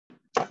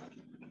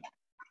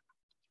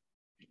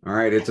All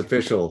right, it's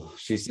official.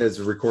 She says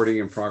recording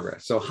in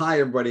progress. So hi,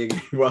 everybody.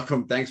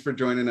 Welcome. Thanks for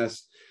joining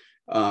us.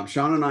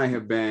 Sean and I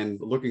have been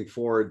looking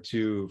forward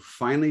to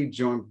finally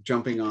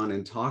jumping on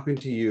and talking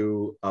to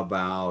you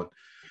about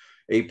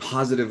a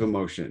positive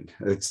emotion.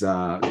 It's,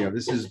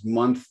 this is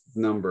month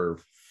number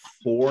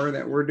 4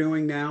 that we're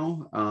doing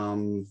now.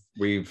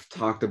 We've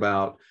talked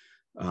about,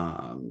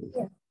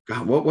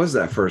 God, what was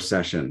that first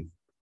session?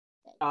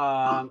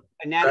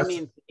 Anatomy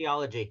and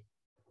physiology.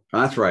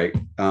 That's right.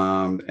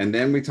 And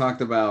then we talked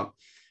about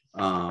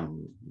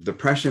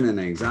depression and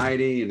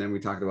anxiety, and then we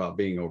talked about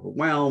being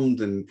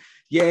overwhelmed, and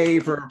yay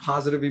for a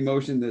positive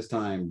emotion this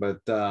time. But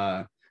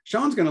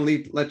Sean's going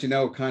to let you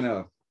know kind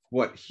of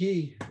what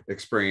he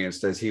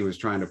experienced as he was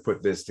trying to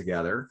put this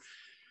together.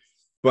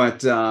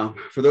 But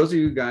for those of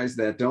you guys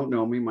that don't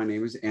know me, my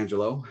name is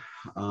Angelo.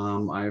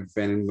 I've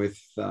been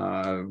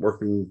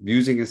working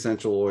using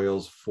essential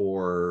oils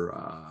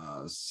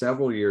for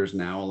several years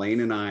now. Elaine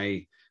and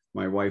I,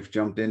 my wife,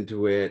 jumped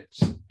into it,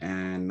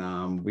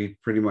 and we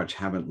pretty much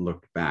haven't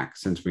looked back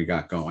since we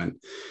got going.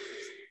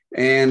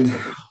 And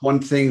one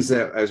things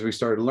that, as we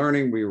started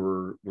learning, we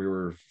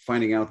were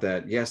finding out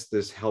that yes,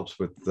 this helps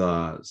with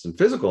some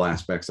physical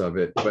aspects of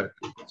it, but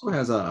it also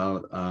has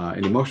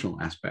an emotional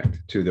aspect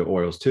to the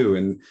oils too.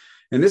 And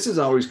this has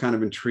always kind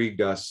of intrigued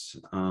us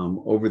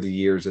over the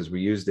years as we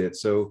used it.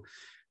 So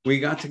we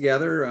got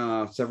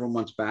together several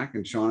months back,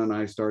 and Sean and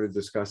I started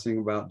discussing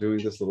about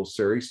doing this little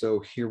series. So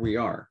here we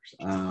are.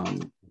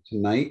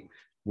 Tonight,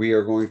 we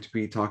are going to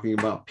be talking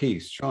about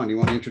peace. Sean, you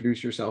want to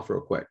introduce yourself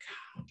real quick?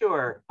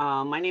 Sure.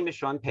 My name is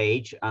Sean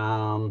Page.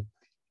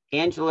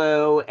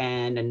 Angelo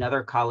and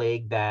another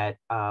colleague that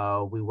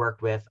we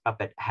worked with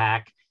up at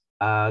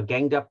AHHHH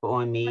ganged up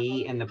on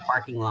me in the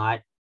parking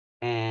lot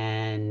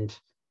and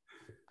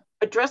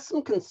addressed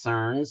some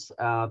concerns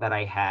that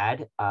I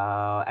had.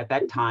 At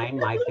that time,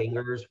 my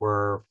fingers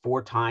were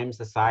 4 times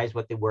the size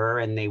what they were,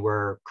 and they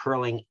were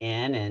curling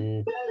in,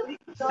 and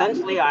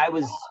essentially I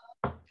was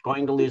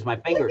going to lose my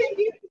fingers.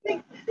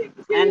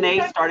 And they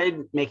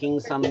started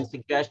making some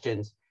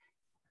suggestions.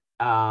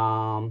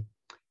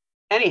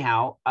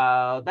 Anyhow,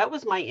 that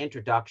was my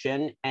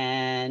introduction,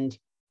 and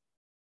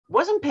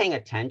wasn't paying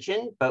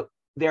attention, but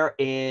there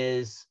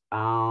is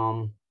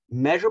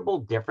measurable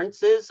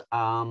differences.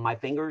 My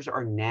fingers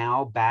are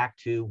now back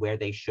to where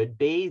they should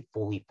be,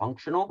 fully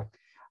functional.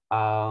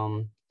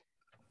 I've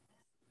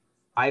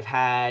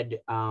had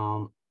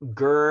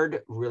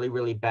GERD really,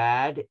 really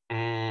bad,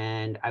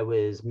 and I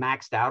was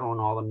maxed out on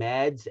all the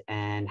meds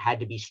and had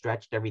to be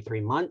stretched every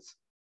 3 months.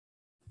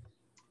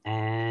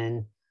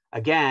 And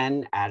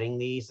again, adding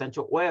the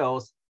essential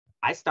oils,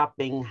 I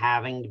stopped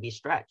having to be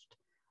stretched.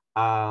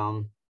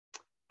 I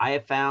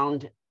have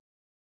found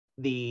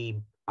the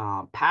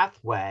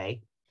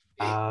pathway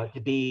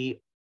to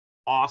be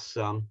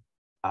awesome.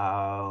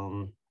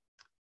 And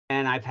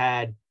I've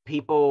had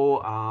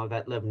people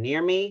that live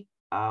near me,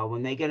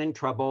 when they get in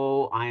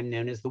trouble, I am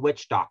known as the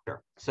witch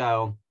doctor.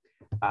 So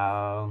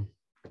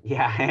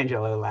yeah,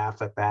 Angelo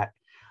laughs at that.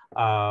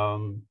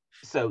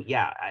 So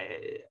yeah,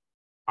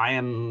 I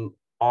am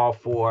all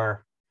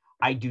for,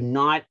 I do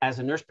not, as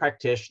a nurse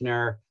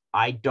practitioner,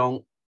 I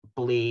don't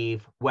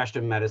believe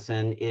Western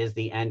medicine is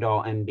the end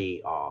all and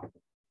be all.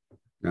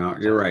 No,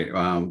 you're right.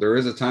 There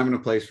is a time and a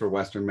place for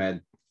Western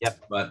med. Yep.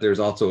 But there's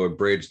also a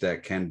bridge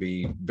that can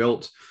be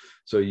built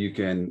so you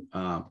can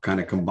kind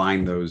of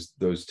combine those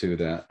two,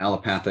 the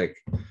allopathic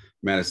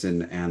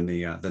medicine and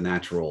the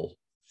natural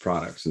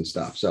products and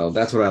stuff. So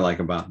that's what I like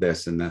about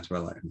this, and that's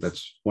what I like.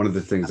 That's one of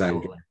the things I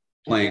enjoy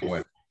playing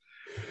with.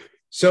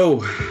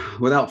 So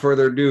without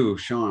further ado,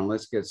 Sean,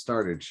 let's get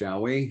started,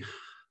 shall we?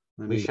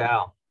 We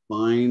shall.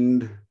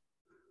 Find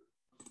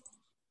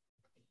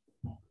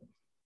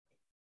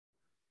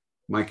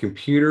my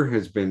computer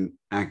has been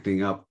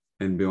acting up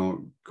and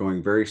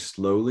going very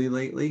slowly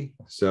lately.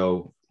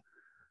 So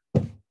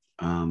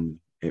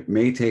it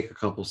may take a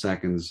couple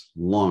seconds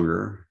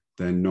longer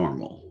than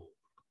normal.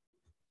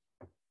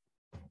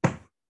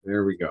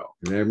 There we go.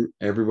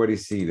 Everybody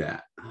see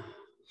that?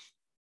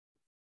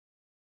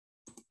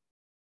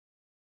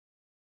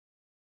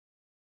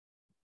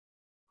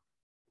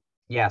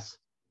 Yes.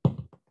 All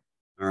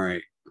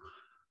right.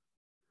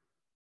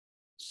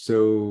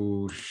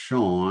 So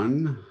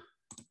Sean,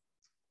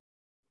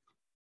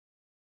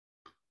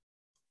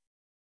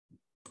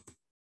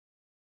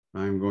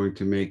 I'm going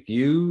to make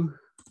you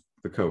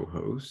the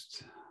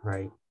co-host.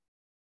 Right.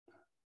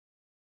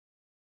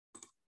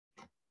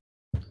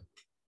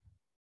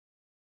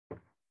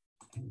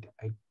 And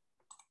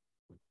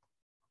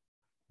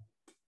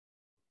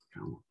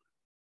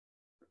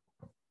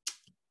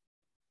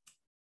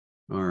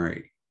all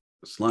right,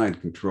 slide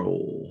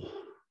control.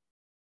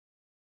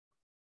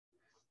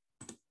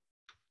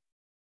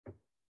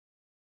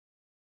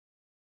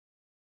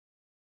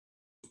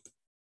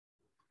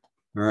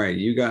 All right,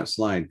 you got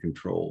slide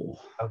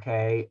control.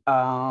 Okay.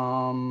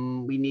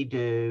 We need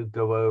to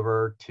go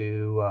over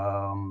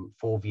to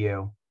full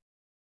view.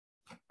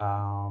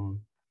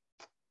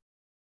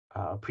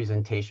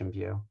 Presentation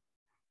view.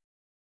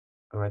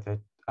 Or at the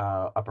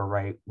upper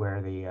right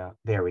where the,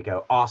 there we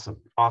go. Awesome.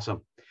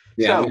 Awesome.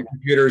 Yeah, So my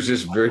computer is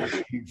just very,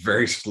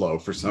 very slow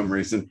for some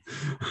reason.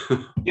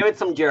 give it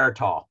some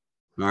Geritol. All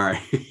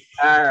right.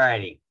 All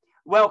righty.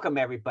 Welcome,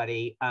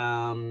 everybody.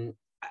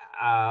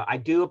 I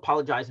do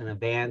apologize in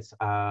advance.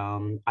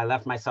 I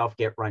left myself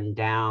get run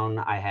down.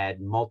 I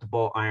had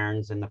multiple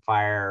irons in the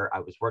fire. I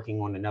was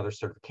working on another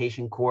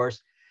certification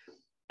course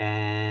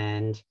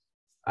and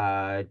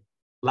allowed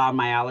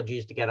my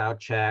allergies to get out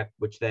checked,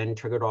 which then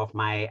triggered off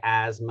my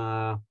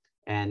asthma.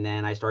 And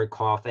then I started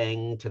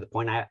coughing to the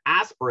point I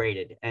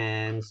aspirated.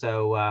 And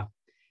so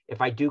if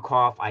I do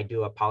cough, I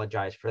do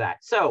apologize for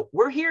that. So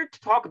we're here to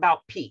talk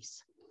about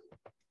peace.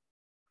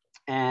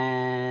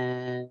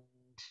 And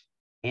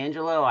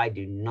Angelo, I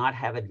do not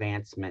have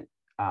advancement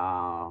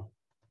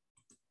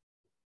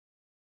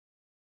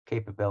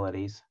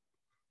capabilities.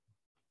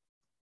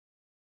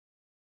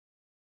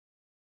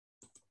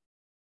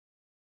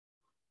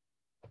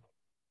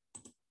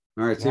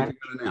 All right, see if you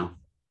got it now.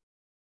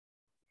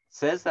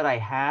 Says that I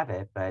have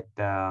it, but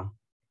yeah,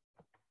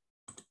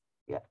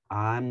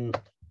 I'm.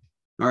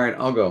 All right,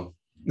 I'll go.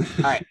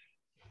 All right.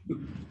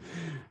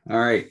 All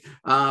right.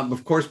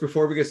 Of course,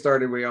 before we get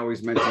started, we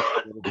always mention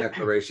the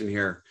declaration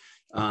here.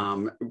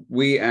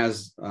 We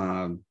as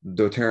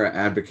doTERRA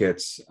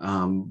advocates,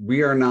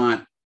 we are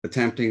not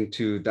attempting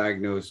to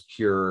diagnose,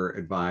 cure,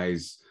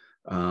 advise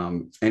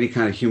any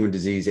kind of human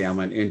disease,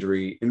 ailment,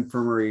 injury,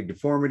 infirmary,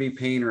 deformity,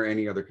 pain, or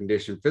any other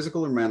condition,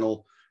 physical or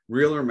mental,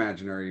 real or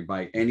imaginary,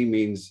 by any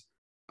means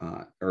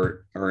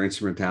or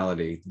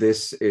instrumentality.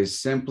 This is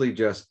simply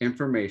just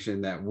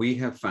information that we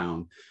have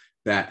found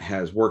that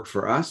has worked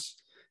for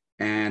us.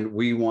 And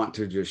we want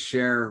to just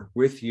share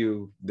with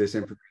you this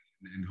information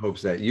in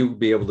hopes that you'll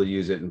be able to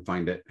use it and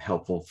find it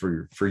helpful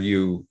for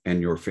you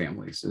and your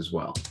families as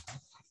well.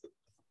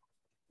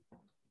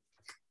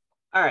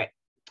 All right.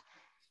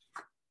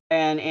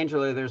 And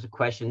Angela, there's a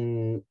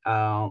question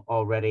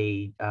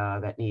already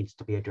that needs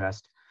to be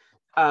addressed.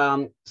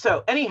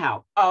 So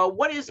anyhow,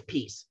 what is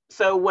peace?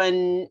 So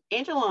when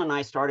Angela and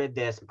I started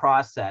this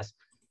process,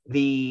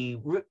 the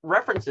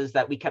references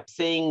that we kept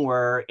seeing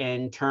were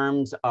in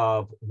terms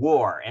of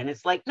war. And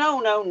it's like, no,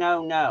 no,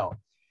 no, no.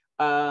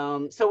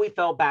 So we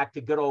fell back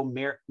to good old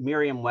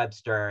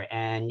Merriam-Webster,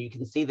 and you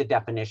can see the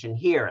definition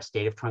here: a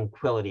state of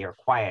tranquility or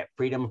quiet,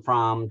 freedom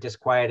from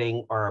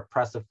disquieting or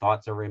oppressive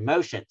thoughts or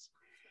emotions.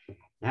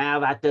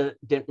 Now that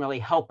didn't really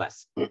help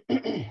us.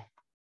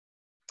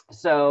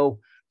 So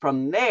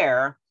from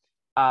there,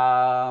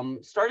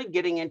 started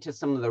getting into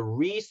some of the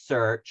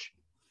research,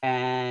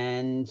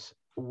 and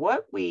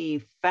what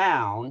we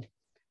found,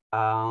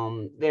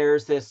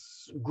 there's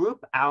this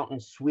group out in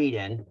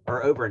Sweden,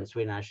 or over in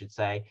Sweden, I should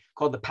say,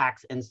 called the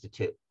Pax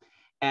Institute.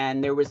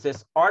 And there was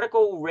this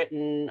article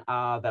written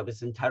that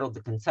was entitled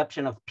The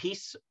Conception of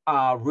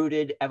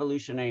Peace-Rooted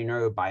Evolutionary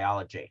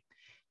Neurobiology.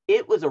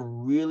 It was a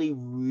really,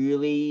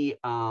 really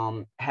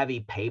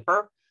heavy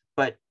paper,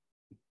 but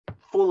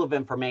full of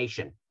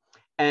information.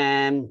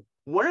 And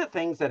one of the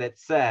things that it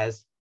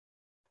says,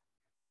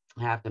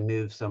 I have to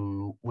move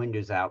some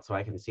windows out so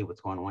I can see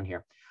what's going on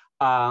here,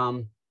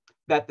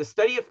 that the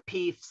study of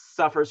peace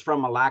suffers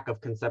from a lack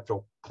of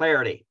conceptual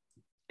clarity.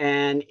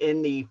 And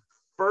in the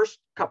first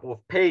couple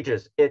of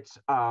pages, it's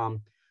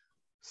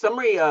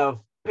summary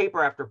of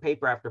paper after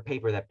paper after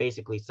paper that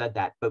basically said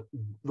that. But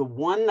the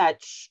one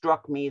that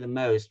struck me the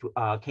most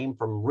came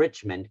from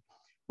Richmond,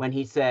 when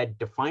he said,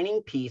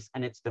 defining peace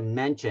and its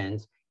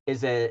dimensions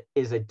is a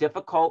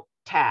difficult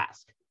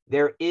task.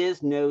 There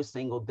is no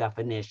single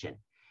definition.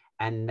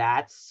 And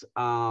that's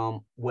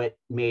what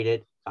made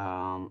it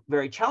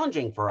very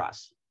challenging for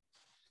us.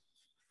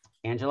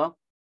 Angela?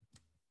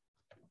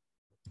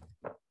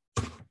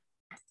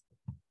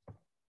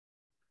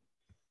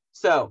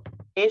 So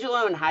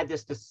Angela and I had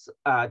this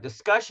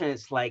discussion.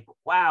 It's like,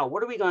 wow,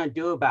 what are we going to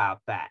do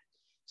about that?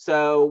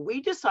 So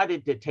we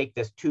decided to take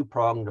this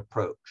two-pronged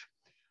approach.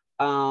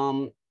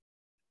 How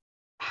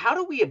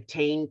do we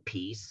obtain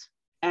peace?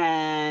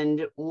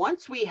 And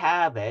once we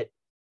have it,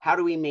 how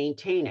do we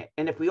maintain it?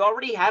 And if we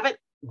already have it,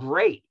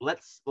 great,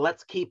 let's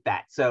keep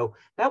that. So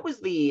that was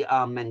the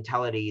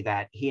mentality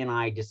that he and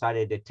I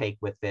decided to take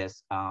with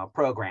this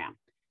program.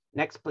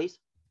 Next, please.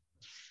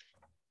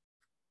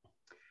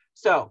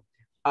 So,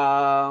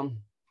 oh,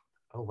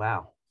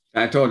 wow.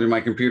 I told you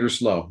my computer's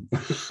slow.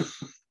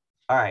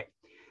 All right.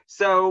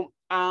 So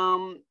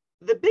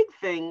the big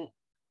thing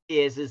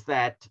is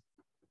that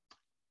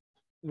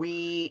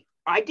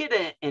I did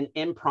an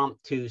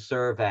impromptu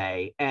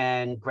survey,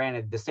 and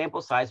granted, the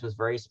sample size was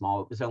very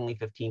small. It was only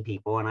 15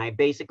 people. And I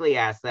basically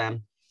asked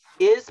them,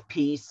 is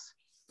peace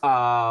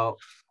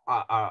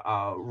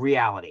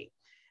reality?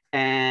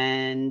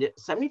 And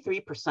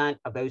 73%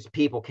 of those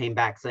people came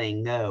back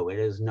saying, no, it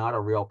is not a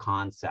real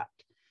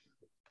concept.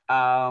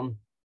 So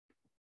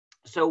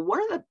one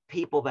of the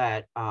people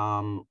that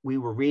we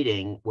were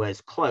reading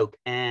was Cloak,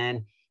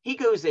 and he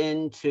goes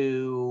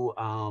into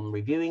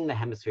reviewing the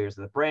hemispheres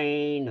of the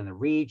brain and the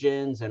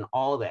regions and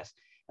all this.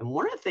 And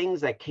one of the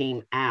things that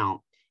came out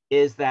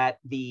is that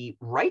the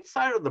right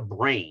side of the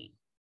brain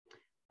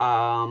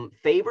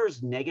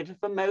favors negative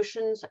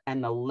emotions,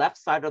 and the left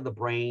side of the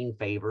brain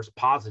favors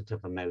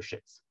positive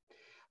emotions.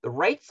 The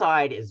right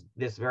side is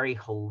this very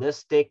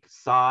holistic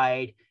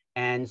side.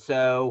 And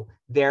so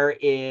there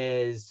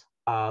is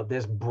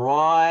this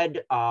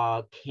broad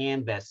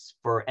canvas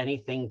for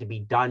anything to be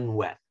done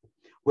with.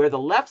 Where the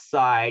left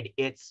side,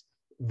 it's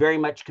very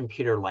much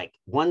computer-like,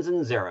 ones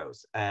and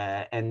zeros,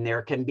 and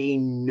there can be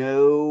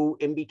no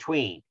in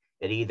between.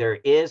 It either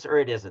is or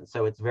it isn't.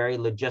 So it's very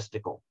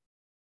logistical.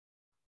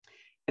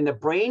 And the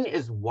brain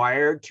is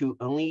wired to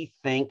only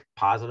think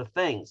positive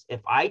things.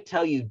 If I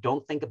tell you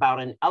don't think about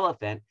an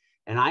elephant,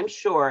 and I'm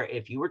sure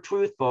if you were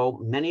truthful,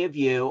 many of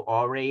you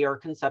already are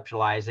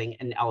conceptualizing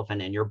an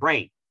elephant in your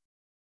brain.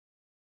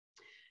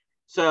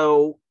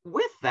 So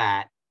with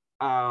that,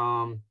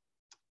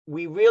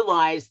 we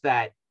realize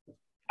that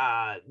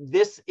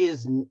this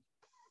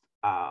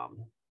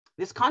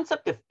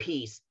concept of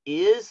peace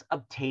is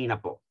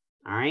obtainable.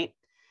 All right.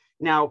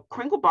 Now,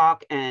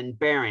 Kringelbach and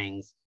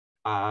Behrens,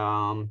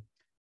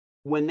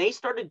 when they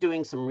started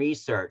doing some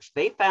research,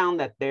 they found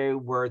that there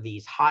were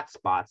these hot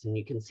spots, and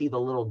you can see the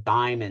little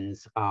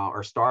diamonds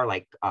or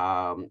star-like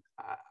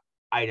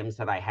items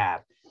that I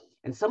have.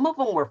 And some of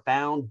them were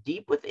found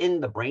deep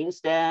within the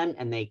brainstem,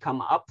 and they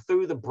come up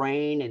through the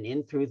brain and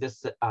in through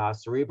this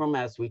cerebrum,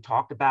 as we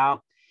talked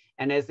about.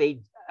 And as they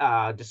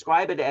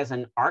describe it as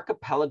an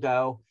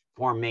archipelago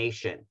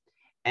formation.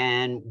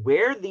 And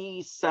where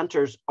these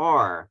centers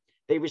are,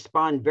 they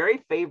respond very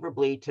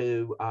favorably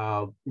to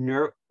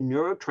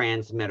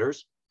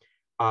neurotransmitters,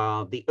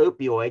 the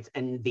opioids,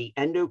 and the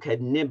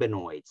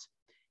endocannabinoids.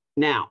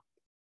 Now,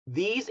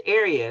 these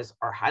areas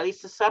are highly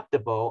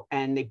susceptible,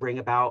 and they bring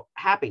about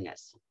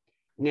happiness.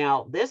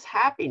 Now, this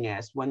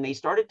happiness, when they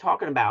started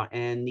talking about,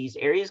 and these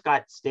areas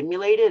got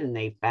stimulated, and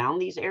they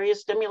found these areas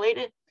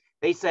stimulated,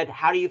 they said,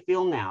 how do you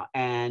feel now?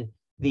 And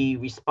the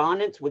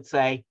respondents would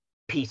say,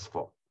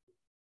 peaceful.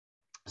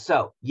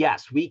 So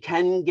yes, we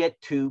can get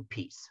to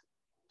peace.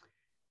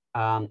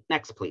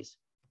 Next, please.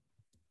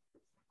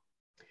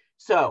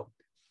 So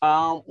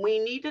we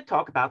need to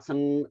talk about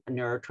some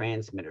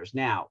neurotransmitters.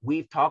 Now,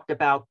 we've talked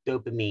about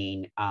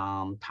dopamine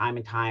time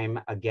and time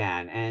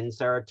again, and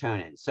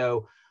serotonin.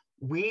 So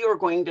we are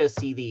going to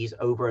see these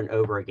over and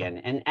over again.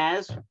 And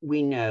as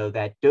we know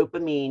that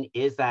dopamine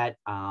is that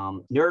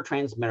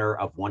neurotransmitter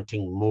of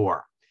wanting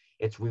more.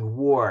 It's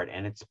reward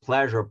and it's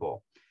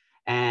pleasurable.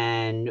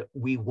 And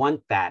we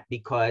want that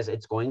because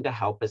it's going to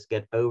help us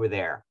get over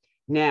there.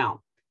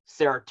 Now,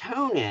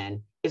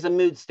 serotonin is a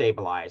mood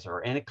stabilizer,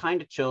 and it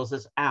kind of chills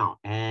us out.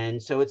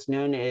 And so it's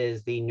known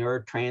as the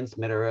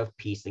neurotransmitter of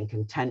peace and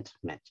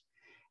contentment.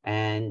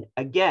 And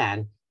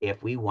again,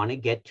 if we want to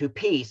get to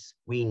peace,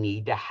 we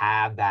need to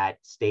have that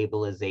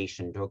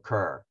stabilization to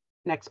occur.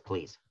 Next,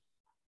 please.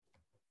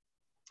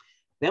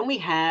 Then we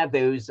have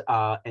those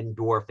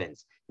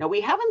endorphins. Now,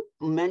 we haven't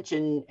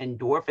mentioned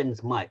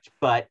endorphins much,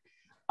 but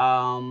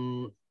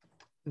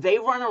they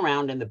run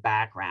around in the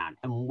background.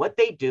 And what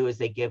they do is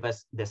they give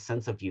us this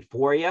sense of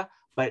euphoria,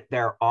 but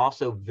they're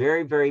also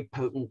very, very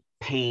potent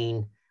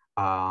pain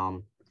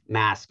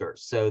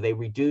maskers. So they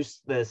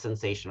reduce the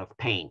sensation of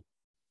pain.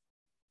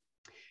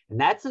 And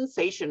that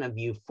sensation of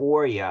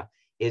euphoria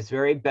is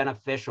very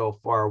beneficial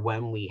for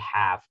when we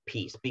have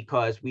peace,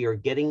 because we are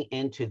getting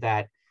into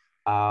that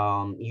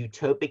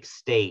utopic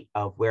state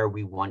of where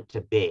we want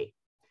to be.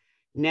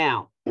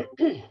 Now,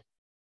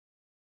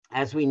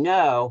 as we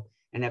know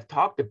and have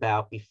talked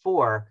about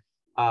before,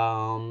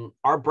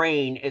 our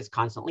brain is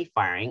constantly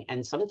firing,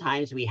 and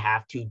sometimes we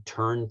have to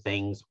turn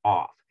things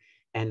off.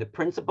 And the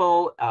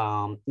principal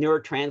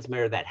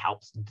neurotransmitter that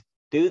helps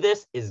do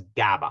this is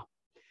GABA.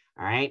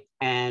 All right.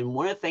 And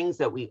one of the things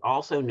that we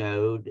also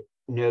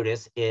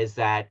notice is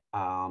that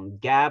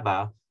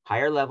GABA,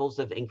 higher levels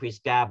of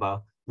increased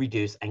GABA,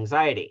 reduce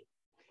anxiety.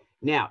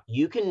 Now,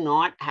 you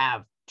cannot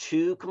have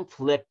two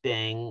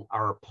conflicting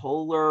or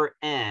polar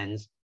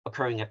ends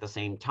occurring at the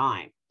same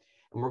time.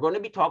 And we're going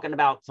to be talking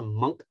about some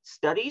monk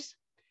studies.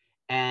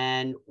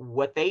 And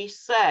what they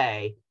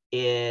say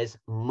is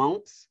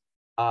monks,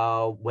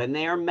 when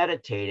they are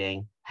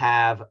meditating,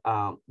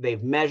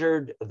 they've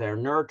measured their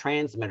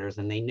neurotransmitters,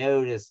 and they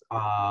notice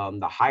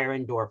the higher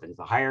endorphins,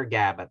 the higher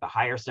GABA, the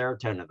higher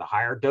serotonin, the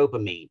higher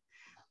dopamine.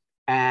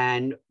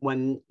 And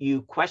when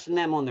you question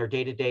them on their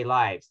day-to-day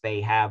lives,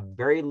 they have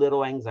very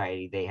little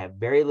anxiety, they have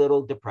very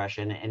little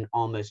depression, and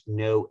almost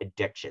no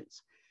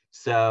addictions.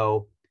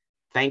 So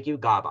thank you,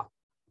 GABA.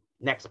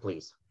 Next,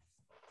 please.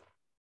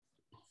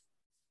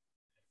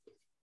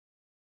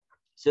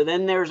 So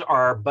then there's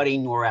our buddy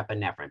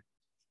norepinephrine.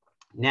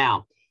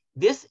 Now,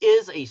 this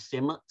is a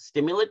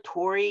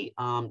stimulatory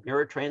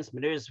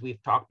neurotransmitter, as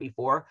we've talked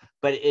before,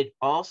 but it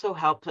also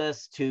helps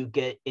us to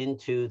get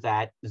into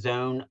that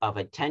zone of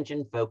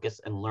attention, focus,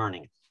 and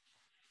learning.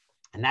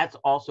 And that's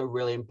also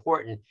really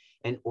important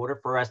in order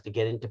for us to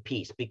get into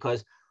peace,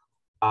 because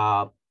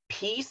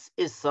peace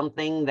is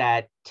something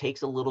that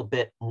takes a little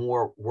bit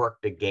more work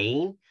to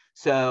gain.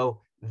 So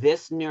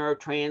this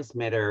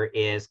neurotransmitter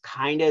is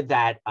kind of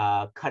that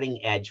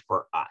cutting edge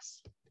for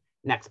us.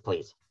 Next,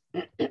 please.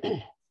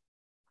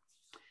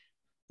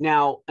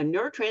 Now, a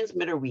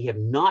neurotransmitter we have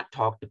not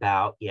talked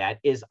about yet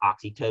is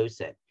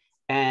oxytocin.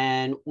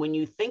 And when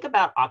you think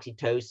about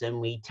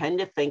oxytocin, we tend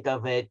to think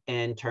of it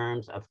in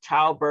terms of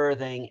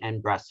childbirthing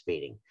and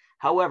breastfeeding.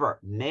 However,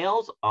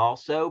 males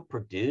also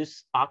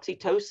produce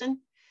oxytocin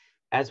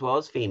as well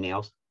as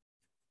females.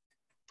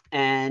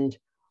 And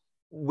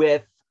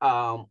with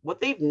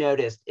what they've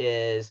noticed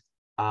is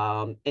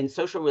in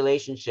social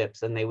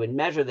relationships, and they would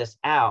measure this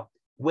out,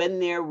 when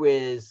there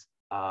was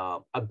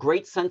a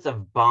great sense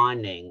of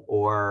bonding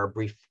or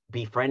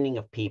befriending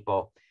of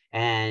people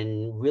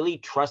and really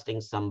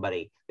trusting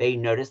somebody, they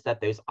noticed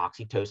that those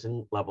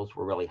oxytocin levels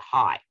were really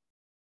high.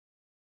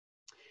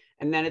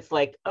 And then it's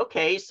like,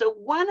 okay, so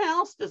when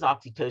else does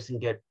oxytocin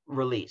get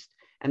released?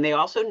 And they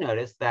also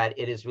noticed that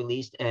it is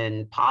released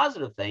in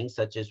positive things,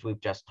 such as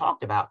we've just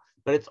talked about,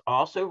 but it's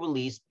also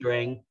released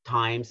during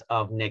times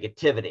of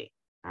negativity,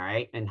 all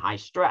right, and high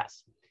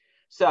stress.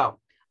 So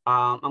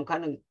I'm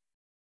kind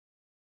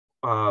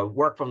of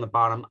work from the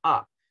bottom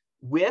up.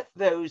 With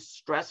those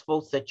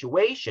stressful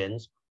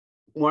situations,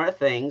 one of the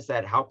things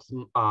that helps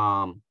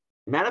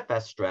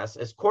manifest stress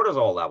is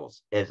cortisol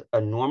levels. Is a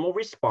normal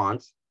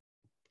response,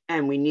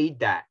 and we need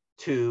that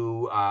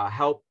to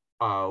help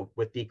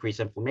with decreased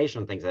inflammation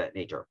and things of that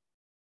nature.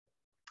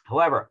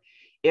 However,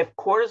 if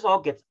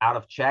cortisol gets out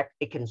of check,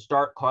 it can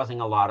start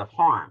causing a lot of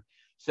harm.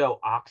 So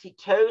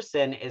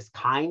oxytocin is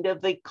kind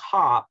of the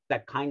cop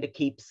that kind of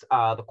keeps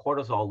the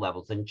cortisol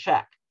levels in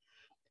check.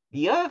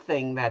 The other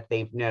thing that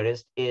they've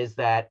noticed is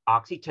that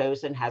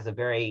oxytocin has a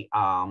very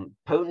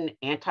potent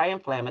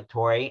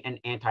anti-inflammatory and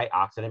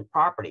antioxidant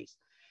properties.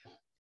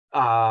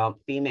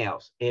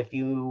 Females, if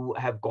you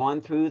have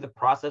gone through the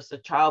process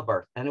of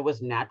childbirth and it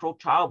was natural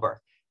childbirth,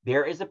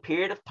 there is a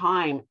period of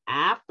time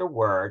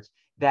afterwards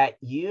that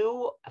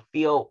you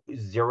feel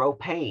zero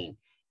pain,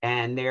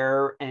 and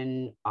they're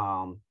in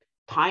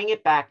tying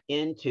it back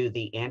into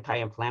the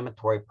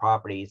anti-inflammatory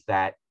properties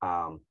that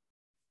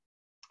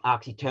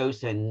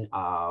oxytocin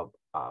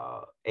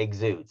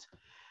exudes.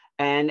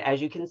 And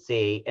as you can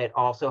see, it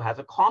also has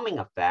a calming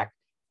effect.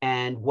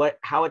 And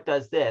how it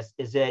does this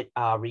is it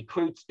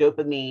recruits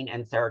dopamine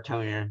and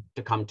serotonin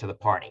to come to the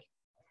party.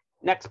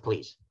 Next,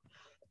 please.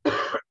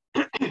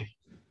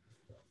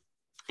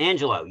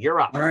 Angelo,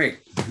 you're up. All right.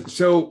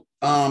 So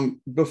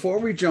before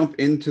we jump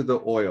into the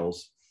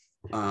oils,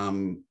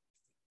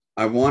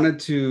 I wanted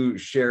to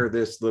share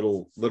this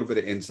little bit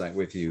of insight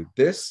with you.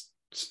 This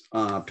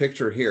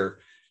picture here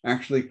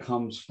actually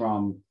comes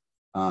from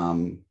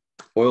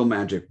Oil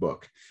Magic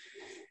book.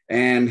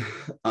 And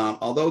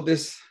although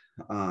this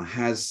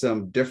has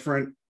some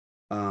different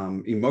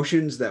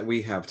emotions that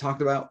we have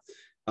talked about,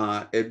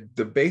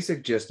 the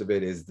basic gist of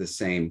it is the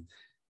same.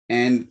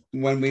 And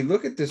when we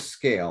look at this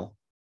scale,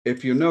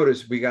 if you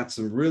notice, we got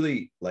some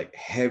really like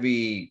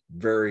heavy,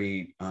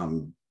 very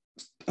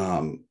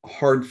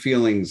hard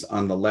feelings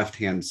on the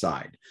left-hand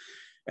side.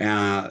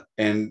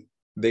 And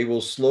they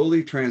will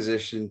slowly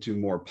transition to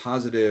more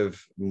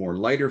positive, more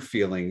lighter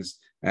feelings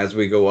as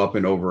we go up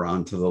and over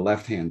onto the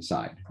left-hand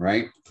side,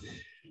 right?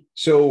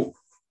 So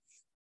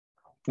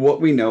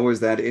what we know is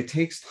that it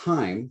takes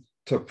time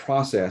to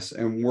process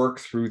and work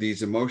through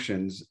these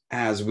emotions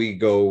as we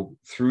go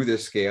through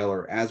this scale,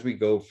 or as we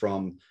go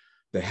from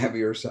the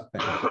heavier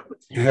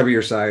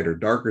side or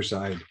darker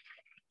side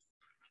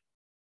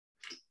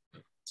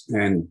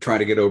and try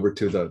to get over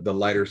to the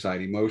lighter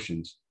side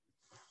emotions.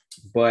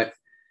 But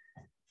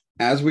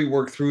as we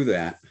work through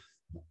that,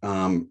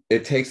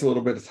 it takes a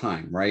little bit of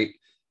time, right?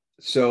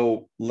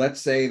 So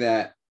let's say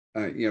that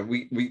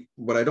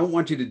what I don't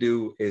want you to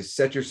do is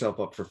set yourself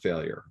up for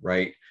failure,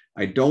 right?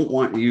 I don't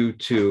want you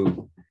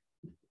to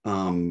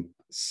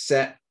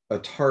set a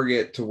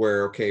target to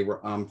where, okay,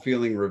 I'm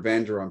feeling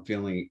revenge or I'm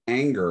feeling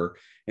anger,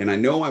 and I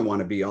know I want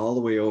to be all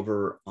the way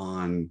over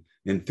on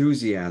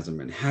enthusiasm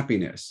and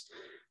happiness.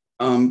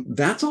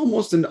 That's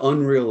almost an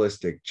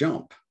unrealistic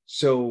jump.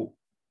 So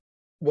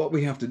what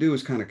we have to do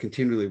is kind of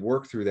continually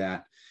work through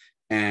that,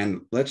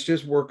 and let's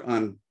just work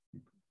on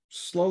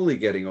slowly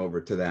getting over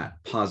to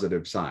that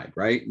positive side,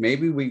 right?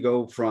 Maybe we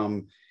go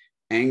from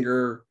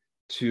anger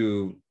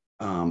to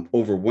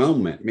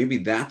overwhelmment. Maybe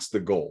that's the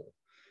goal,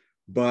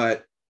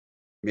 but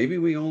maybe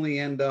we only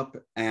end up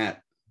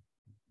at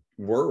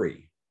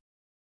worry.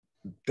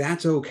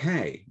 That's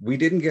okay. We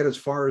didn't get as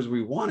far as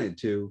we wanted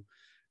to.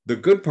 The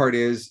good part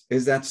is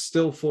that's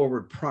still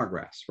forward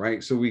progress,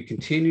 right? So we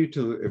continue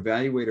to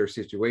evaluate our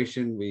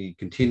situation. We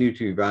continue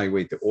to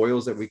evaluate the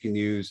oils that we can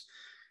use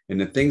and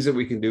the things that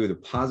we can do, the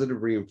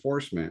positive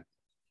reinforcement,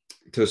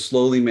 to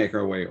slowly make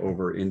our way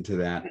over into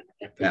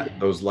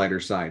those lighter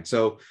sides.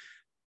 So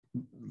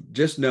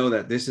just know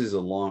that this is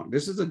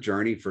a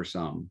journey for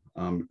some.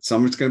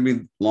 Some it's going to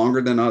be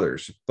longer than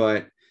others,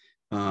 but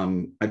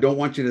I don't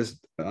want you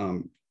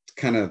to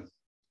kind of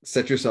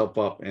set yourself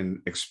up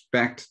and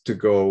expect to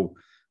go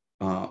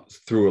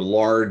through a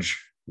large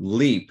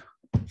leap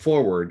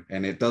forward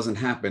and it doesn't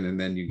happen, and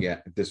then you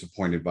get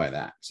disappointed by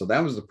that. So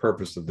that was the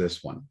purpose of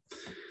this one.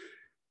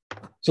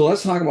 So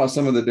let's talk about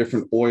some of the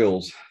different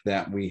oils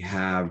that we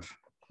have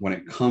when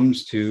it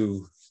comes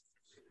to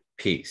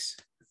peace.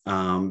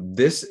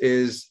 This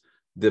is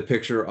the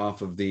picture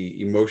off of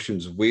the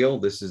emotions wheel.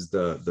 This is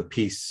the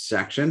peace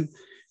section.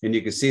 And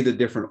you can see the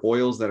different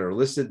oils that are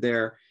listed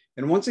there.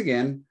 And once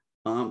again,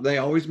 they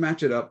always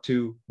match it up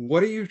to,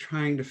 what are you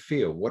trying to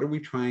feel? What are we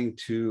trying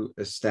to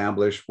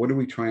establish? What are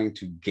we trying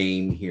to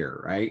gain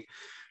here, right?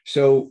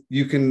 So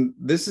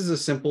this is a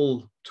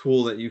simple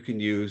tool that you can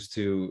use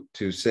to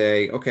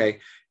say, okay,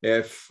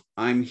 if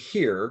I'm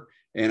here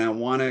and I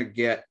want to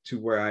get to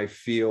where I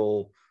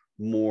feel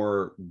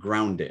more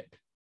grounded,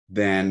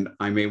 then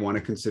I may want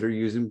to consider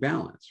using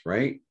balance,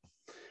 right?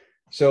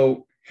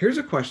 So here's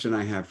a question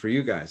I have for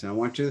you guys, and I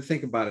want you to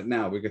think about it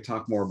now. We could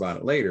talk more about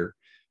it later,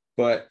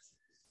 but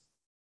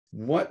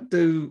what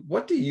do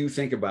you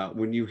think about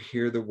when you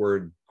hear the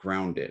word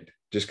grounded?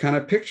 Just kind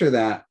of picture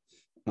that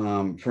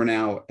for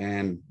now,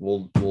 and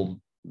we'll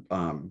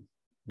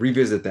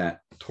revisit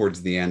that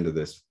towards the end of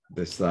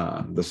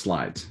the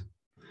slides.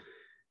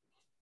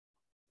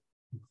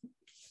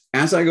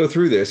 As I go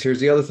through this, here's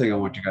the other thing I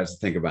want you guys to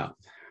think about.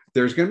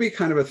 There's going to be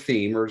kind of a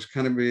theme, or it's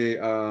kind of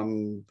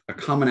a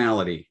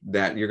commonality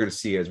that you're going to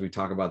see as we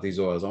talk about these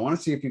oils. I want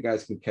to see if you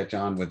guys can catch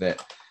on with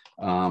it,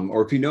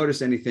 or if you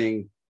notice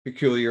anything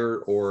peculiar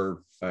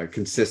or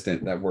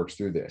consistent that works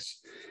through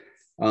this.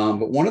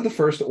 But one of the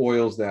first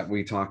oils that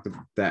we talked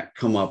about that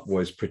come up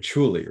was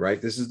patchouli,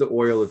 right? This is the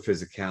oil of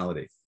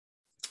physicality.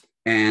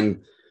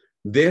 And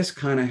this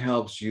kind of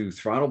helps you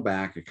throttle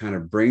back. It kind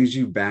of brings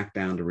you back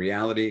down to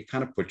reality. It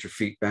kind of puts your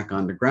feet back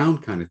on the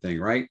ground kind of thing,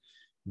 right?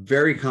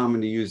 Very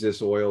common to use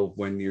this oil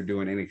when you're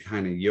doing any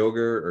kind of yoga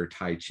or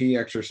Tai Chi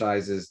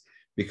exercises,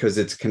 because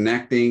it's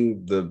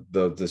connecting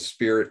the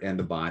spirit and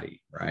the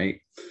body, right?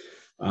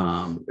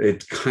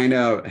 It kind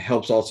of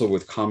helps also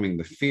with calming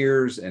the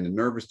fears and the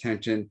nervous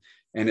tension.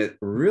 And it's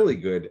really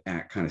good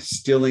at kind of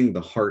stilling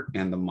the heart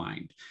and the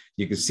mind.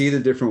 You can see the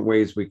different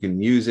ways we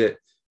can use it.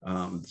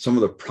 Some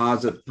of the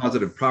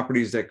positive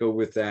properties that go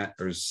with that,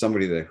 or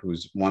somebody that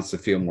wants to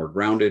feel more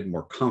grounded,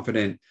 more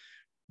confident,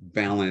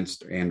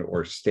 balanced, and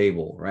or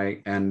stable,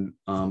 right? And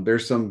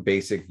there's some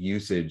basic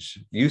usages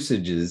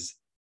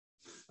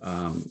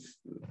that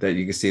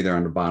you can see there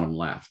on the bottom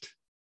left.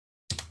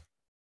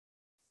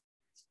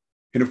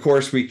 And of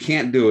course, we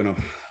can't do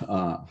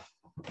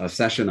a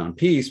session on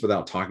peace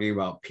without talking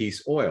about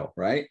peace oil,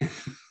 right?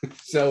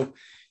 So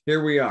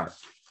here we are.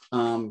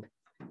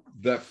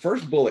 The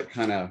first bullet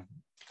kind of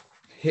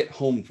hit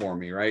home for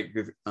me, right?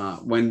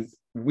 What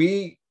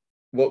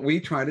we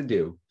try to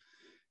do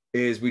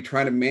is we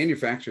try to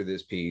manufacture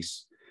this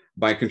piece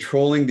by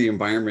controlling the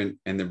environment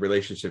and the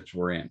relationships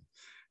we're in.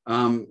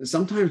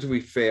 Sometimes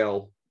we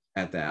fail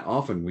at that.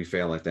 Often we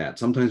fail at that.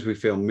 Sometimes we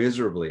fail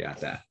miserably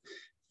at that.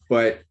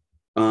 But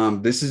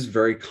this is a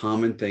very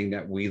common thing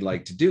that we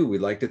like to do. We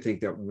like to think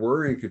that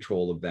we're in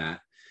control of that.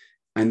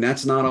 And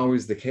that's not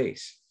always the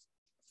case.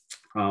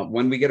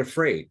 When we get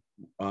afraid,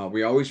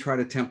 we always try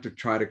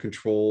to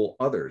control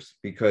others,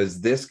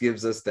 because this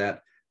gives us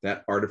that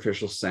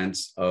artificial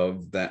sense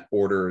of that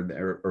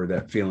order or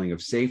that feeling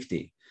of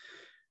safety.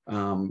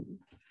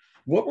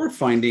 What we're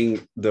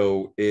finding,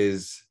 though,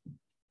 is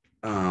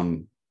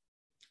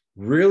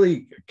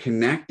really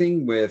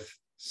connecting with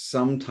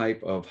some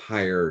type of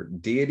higher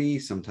deity,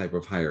 some type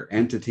of higher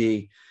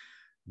entity.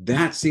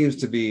 That seems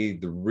to be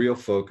the real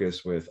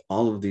focus with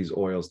all of these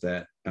oils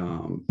that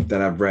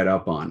I've read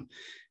up on.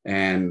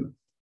 And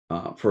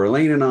for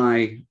Elaine and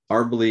I,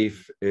 our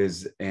belief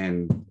is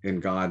in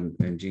God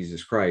and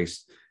Jesus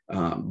Christ.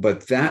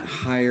 But that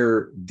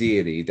higher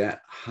deity,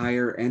 that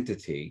higher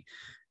entity,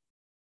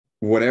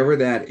 whatever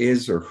that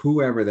is or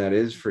whoever that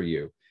is for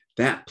you,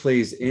 that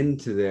plays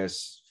into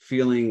this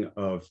feeling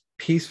of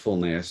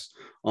peacefulness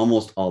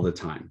almost all the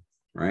time,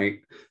 right?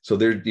 So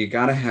you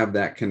got to have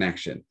that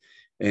connection.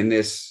 And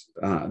this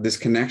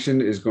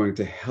connection is going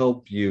to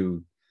help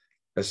you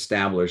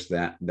establish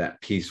that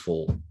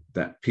peaceful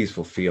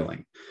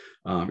feeling.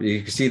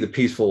 You can see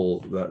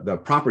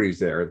the properties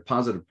there, the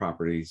positive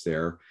properties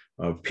there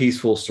of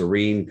peaceful,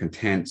 serene,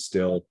 content,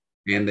 still,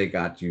 and they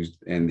got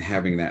used and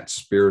having that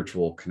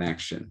spiritual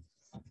connection.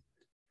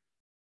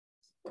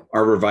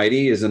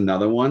 Arborvitae is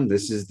another one.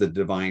 This is the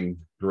divine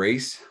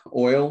grace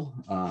oil.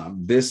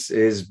 This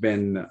has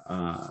been,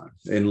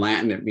 in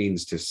Latin, it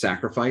means to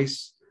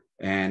sacrifice.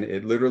 And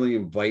it literally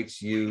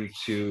invites you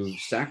to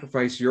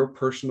sacrifice your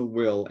personal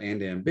will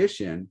and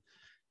ambition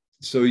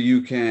so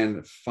you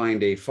can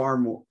find a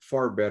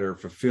far better,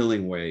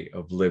 fulfilling way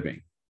of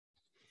living.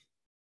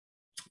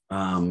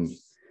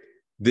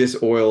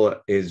 This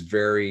oil is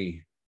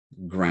very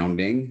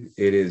grounding.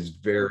 It is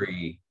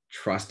very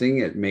trusting.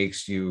 It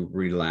makes you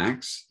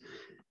relax.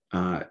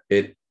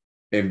 It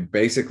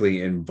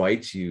basically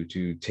invites you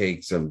to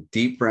take some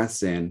deep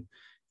breaths in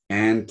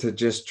and to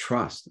just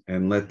trust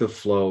and let the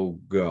flow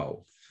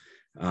go.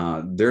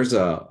 There's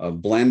a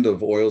blend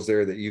of oils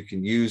there that you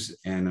can use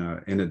in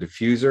a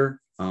diffuser.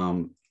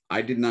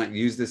 I did not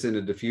use this in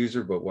a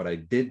diffuser, but what I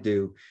did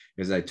do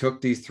is I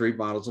took these 3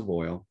 bottles of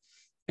oil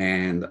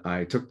and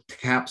I took the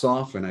caps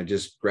off and I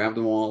just grabbed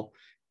them all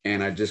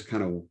and I just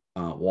kind of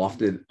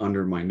wafted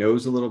under my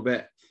nose a little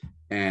bit.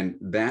 And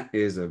that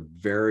is a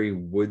very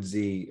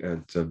woodsy,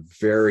 it's a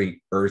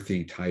very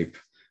earthy type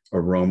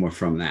aroma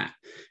from that.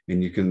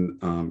 And you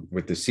can,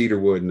 with the cedar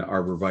wood and the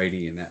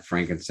arborvitae and that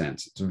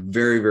frankincense, it's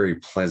very, very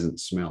pleasant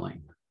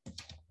smelling.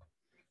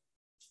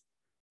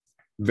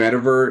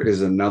 Vetiver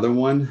is another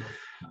one.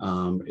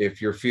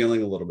 If you're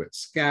feeling a little bit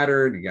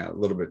scattered, you got a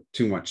little bit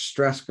too much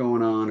stress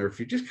going on, or if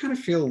you just kind of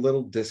feel a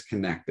little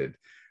disconnected,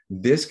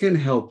 this can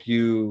help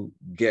you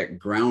get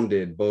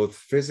grounded both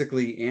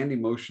physically and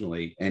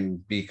emotionally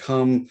and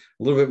become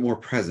a little bit more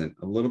present,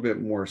 a little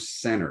bit more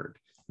centered,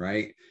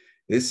 right?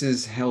 This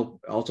is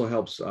also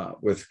helps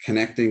with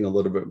connecting a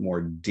little bit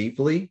more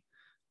deeply.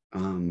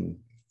 And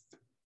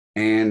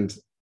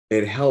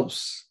it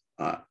helps,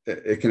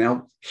 it can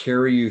help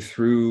carry you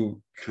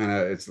through kind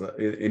of, it's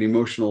an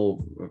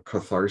emotional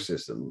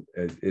catharsis.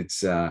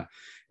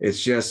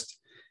 It's just,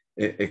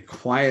 it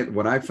quiet.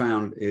 What I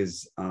found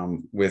is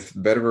with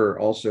vetiver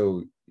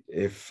also,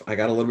 if I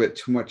got a little bit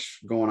too much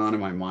going on in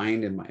my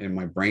mind and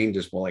my brain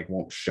just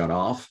won't shut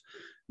off,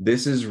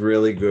 this is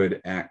really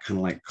good at kind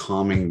of like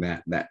calming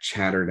that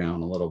chatter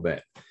down a little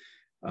bit.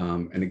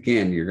 And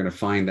again, you're going to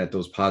find that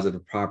those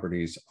positive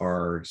properties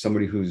are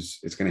somebody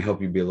it's going to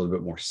help you be a little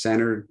bit more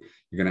centered.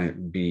 You're going to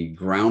be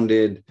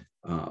grounded,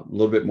 a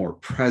little bit more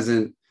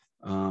present,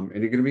 and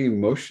you're going to be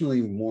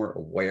emotionally more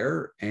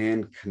aware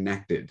and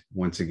connected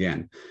once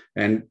again.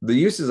 And the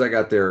uses I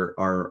got there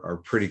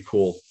are pretty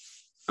cool.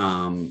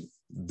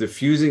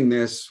 Diffusing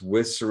this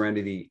with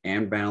serenity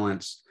and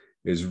balance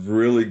is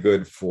really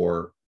good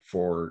for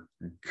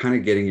kind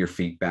of getting your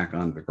feet back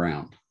on the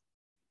ground.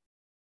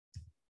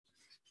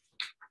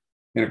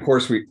 And of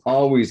course, we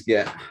always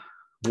get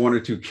 1 or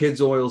 2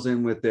 kids oils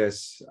in with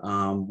this.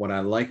 What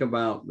I like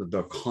about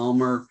the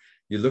calmer,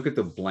 you look at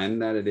the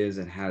blend that it is,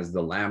 it has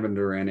the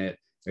lavender in it.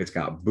 It's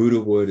got Buddha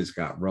wood, it's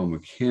got Roma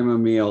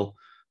chamomile.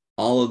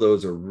 All of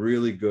those are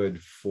really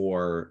good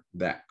for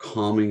that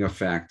calming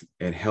effect.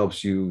 It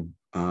helps you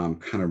kind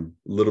of a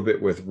little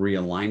bit with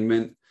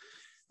realignment.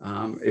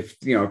 If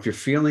you're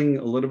feeling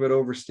a little bit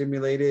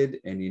overstimulated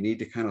and you need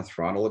to kind of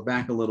throttle it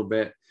back a little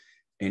bit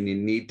and you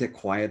need to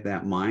quiet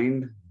that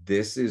mind,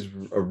 this is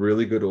a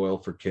really good oil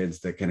for kids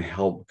that can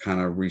help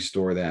kind of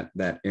restore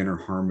that inner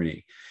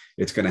harmony.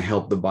 It's going to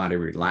help the body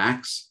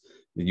relax.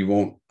 You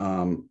won't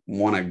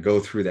want to go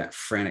through that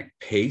frantic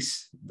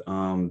pace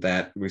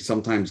that we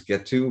sometimes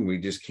get to, and we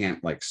just can't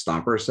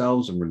stop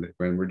ourselves. And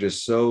we're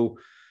just so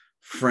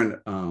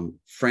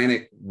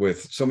frantic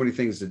with so many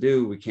things to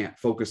do, we can't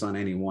focus on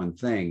any one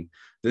thing.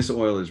 This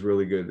oil is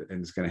really good,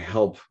 and it's going to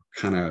help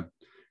kind of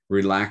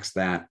relax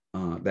that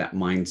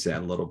mindset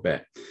a little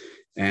bit.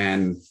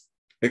 And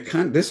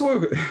this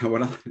oil,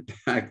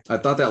 I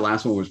thought that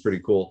last one was pretty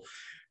cool.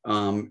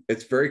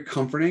 It's very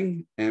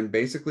comforting, and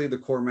basically the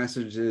core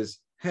message is,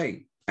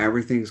 hey,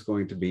 everything's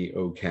going to be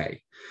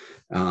okay.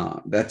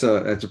 That's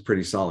a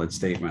pretty solid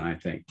statement, I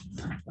think.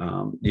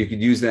 You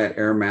could use that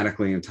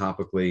aromatically and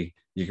topically.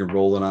 You can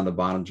roll it on the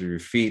bottoms of your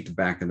feet, the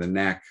back of the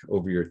neck,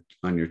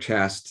 on your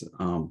chest,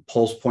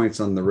 pulse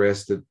points on the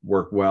wrist that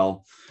work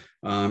well.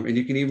 And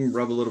you can even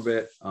rub a little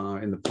bit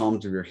in the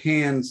palms of your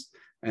hands,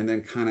 and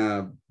then kind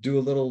of do a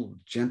little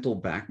gentle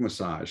back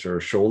massage or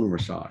shoulder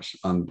massage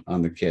on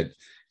the kid.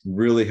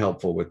 Really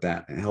helpful with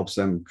that. It helps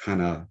them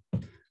kind of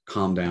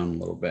calm down a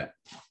little bit.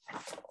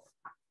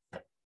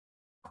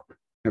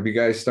 Have you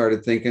guys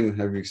started thinking,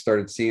 have you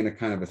started seeing a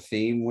kind of a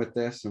theme with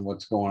this and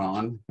what's going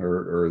on,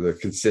 or the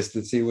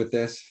consistency with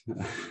this?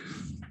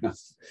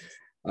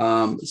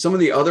 Some of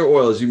the other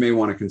oils you may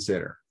want to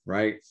consider,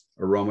 right?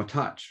 Aroma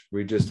Touch.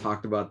 We just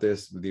talked about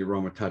this with the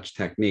Aroma Touch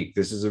technique.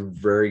 This is a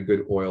very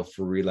good oil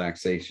for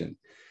relaxation.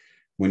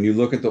 When you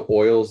look at the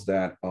oils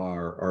that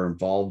are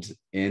involved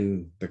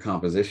in the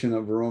composition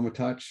of Aroma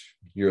Touch,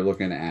 you're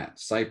looking at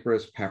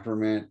cypress,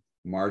 peppermint,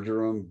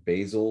 marjoram,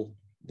 basil,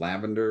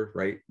 lavender,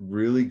 right?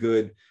 Really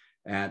good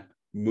at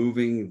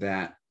moving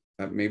that.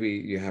 Maybe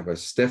you have a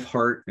stiff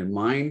heart and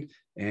mind,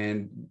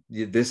 and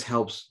this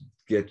helps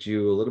get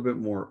you a little bit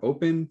more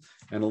open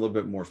and a little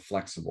bit more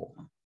flexible.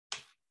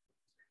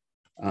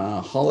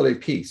 Holiday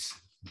Peace.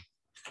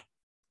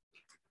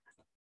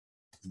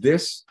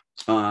 This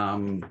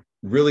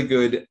really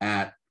good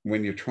at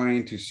when you're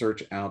trying to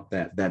search out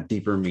that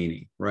deeper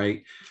meaning,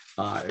 right?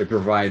 It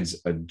provides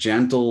a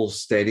gentle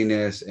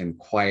steadiness and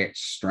quiet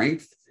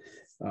strength.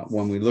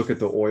 When we look at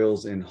the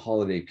oils in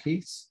Holiday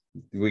Peace,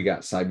 we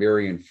got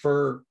Siberian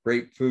fir,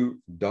 grapefruit,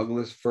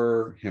 Douglas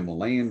fir,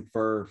 Himalayan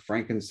fir,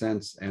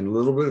 frankincense, and a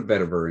little bit of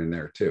vetiver in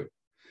there too.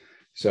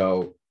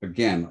 So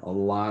again, a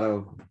lot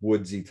of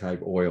woodsy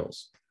type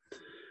oils.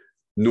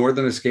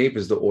 Northern Escape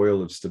is the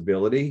oil of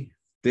stability.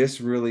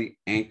 This really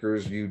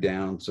anchors you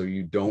down so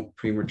you don't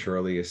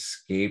prematurely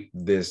escape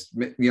this,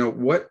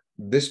 what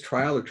this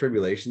trial or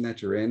tribulation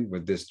that you're in,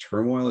 with this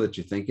turmoil that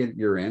you think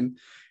you're in.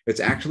 It's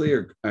actually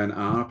an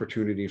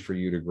opportunity for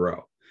you to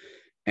grow.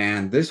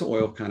 And this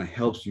oil kind of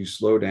helps you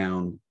slow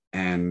down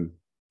and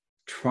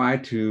try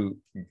to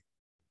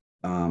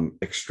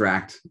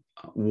extract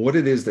what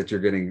it is that you're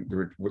getting,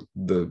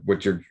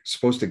 what you're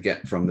supposed to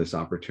get from this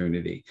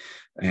opportunity.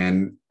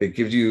 And it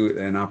gives you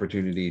an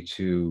opportunity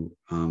to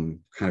kind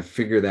of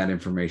figure that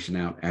information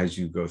out as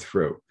you go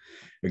through.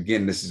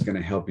 Again, this is going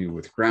to help you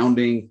with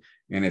grounding,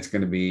 and it's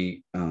going to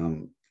be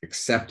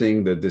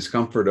accepting the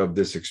discomfort of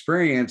this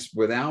experience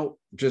without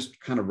just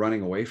kind of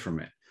running away from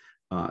it.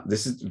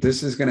 This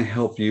is going to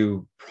help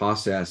you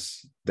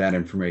process that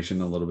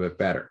information a little bit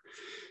better.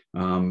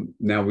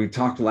 Now, we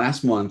talked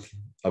last month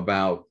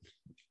about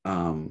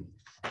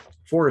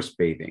forest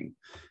bathing,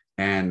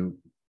 and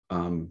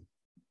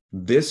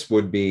this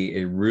would be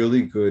a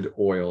really good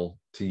oil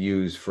to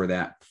use for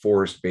that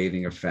forest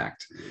bathing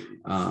effect.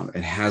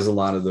 It has a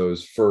lot of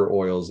those fir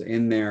oils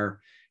in there,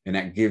 and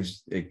that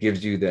gives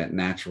you that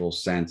natural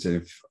sense.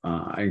 And if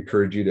I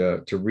encourage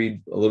you to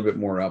read a little bit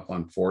more up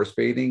on forest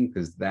bathing,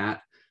 because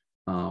that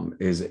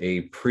is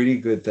a pretty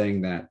good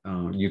thing that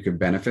you can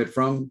benefit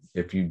from.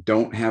 If you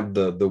don't have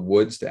the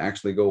woods to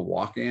actually go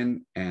walk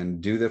in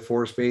and do the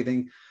forest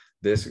bathing,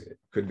 this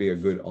could be a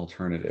good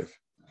alternative.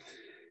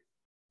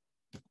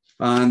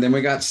 And then we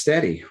got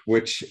Steady,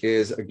 which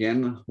is,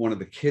 again, one of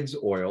the kids'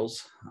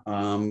 oils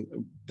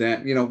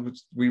that, you know,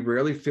 we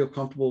rarely feel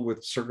comfortable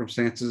with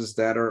circumstances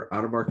that are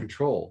out of our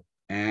control,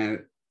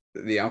 and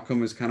the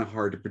outcome is kind of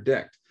hard to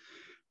predict.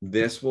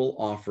 This will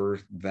offer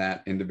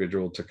that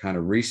individual to kind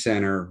of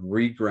recenter,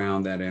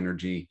 reground that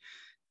energy,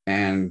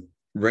 and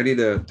ready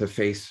to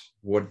face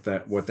what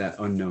that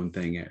unknown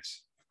thing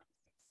is.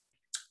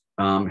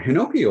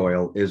 Hinoki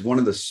oil is one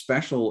of the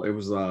special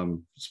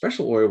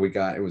oil we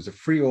got. It was a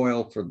free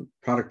oil for the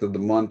product of the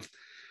month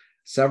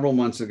several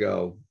months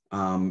ago.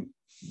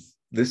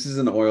 This is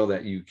an oil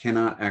that you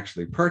cannot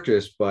actually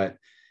purchase, but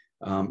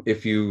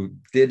if you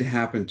did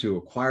happen to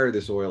acquire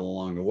this oil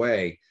along the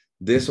way,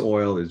 this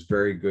oil is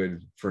very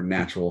good for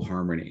natural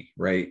harmony,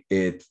 right?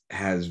 It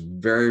has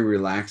very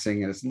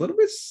relaxing, and it's a little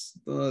bit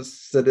a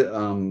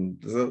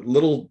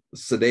little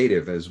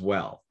sedative as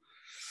well.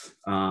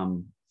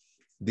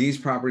 These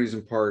properties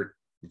impart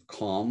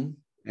calm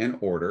and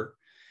order,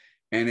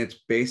 and it's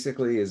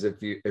basically as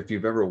if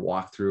you've ever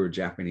walked through a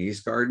Japanese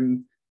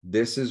garden,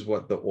 this is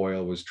what the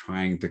oil was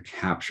trying to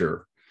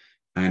capture.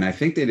 And I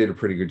think they did a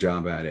pretty good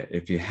job at it.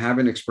 If you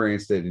haven't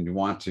experienced it and you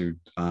want to,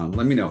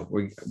 let me know.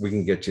 We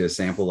can get you a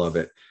sample of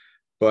it.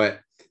 But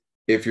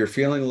if you're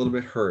feeling a little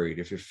bit hurried,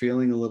 if you're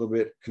feeling a little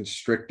bit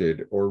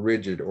constricted or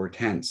rigid or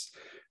tense,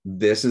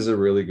 this is a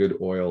really good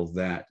oil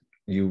that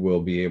you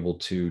will be able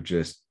to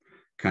just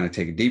kind of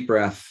take a deep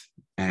breath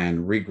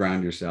and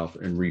reground yourself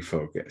and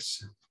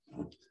refocus.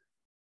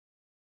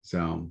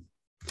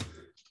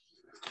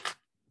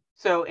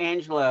 So,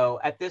 Angelo,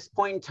 at this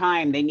point in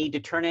time, they need to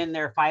turn in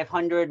their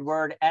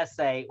 500-word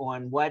essay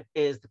on what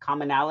is the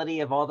commonality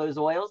of all those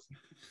oils.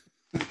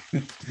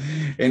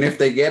 And if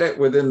they get it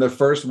within the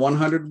first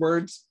 100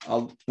 words,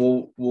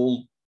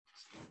 we'll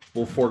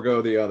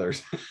forego the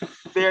others.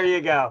 There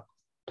you go.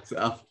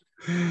 So,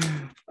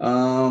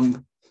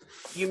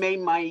 you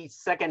made my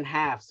second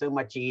half so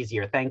much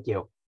easier. Thank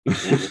you.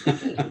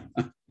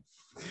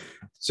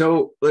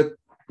 So,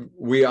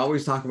 we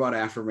always talk about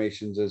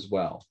affirmations as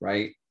well,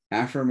 right?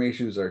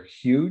 Affirmations are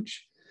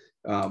huge.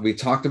 We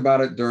talked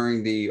about it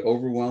during the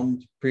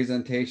overwhelmed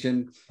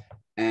presentation,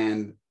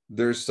 and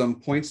there's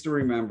some points to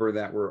remember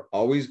that we're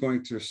always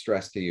going to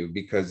stress to you,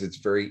 because it's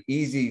very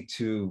easy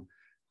to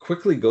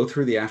quickly go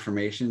through the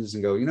affirmations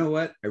and go, you know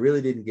what, I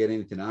really didn't get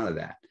anything out of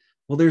that.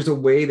 Well, there's a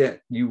way that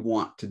you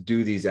want to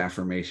do these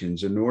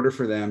affirmations in order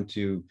for them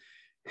to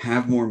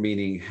have more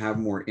meaning, have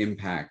more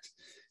impact.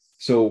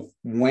 So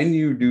when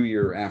you do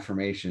your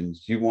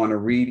affirmations, you want to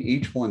read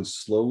each one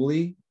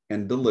slowly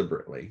and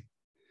deliberately,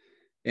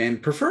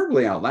 and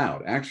preferably out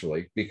loud,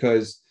 actually,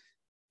 because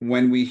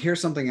when we hear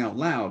something out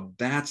loud,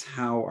 that's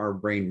how our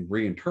brain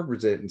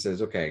reinterprets it and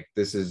says, okay,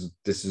 this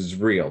is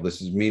real,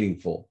 this is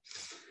meaningful.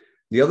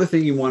 The other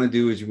thing you want to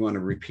do is you want to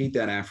repeat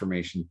that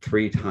affirmation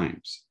 3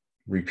 times.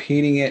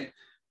 Repeating it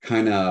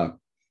kind of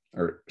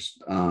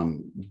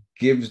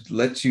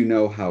lets you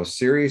know how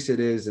serious it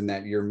is, and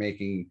that you're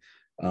making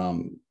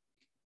an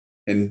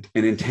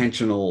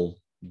intentional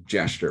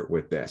gesture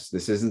with this.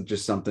 This isn't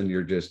just something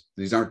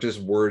these aren't just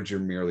words you're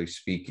merely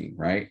speaking,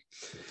 right?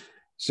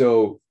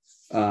 So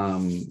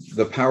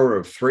the power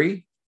of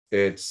 3,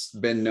 it's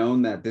been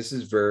known that this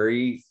is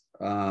very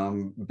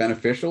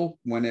beneficial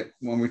when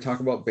we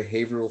talk about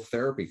behavioral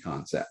therapy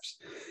concepts.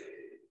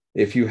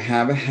 If you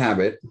have a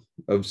habit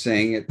of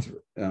saying it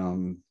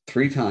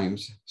 3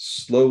 times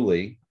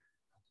slowly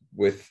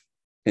with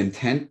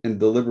intent and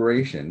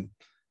deliberation,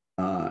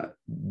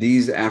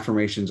 these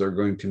affirmations are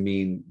going to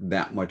mean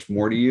that much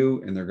more to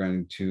you, and you're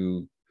going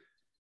to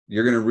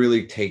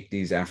really take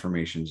these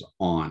affirmations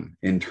on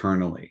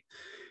internally.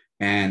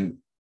 And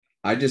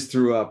I just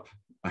threw up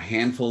a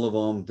handful of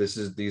them.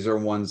 These are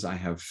ones I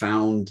have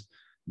found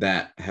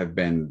that have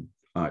been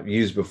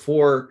used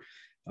before,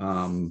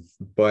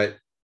 but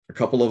a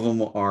couple of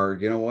them are,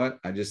 you know what,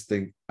 I just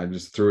think I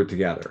just threw it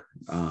together.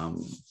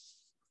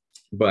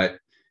 But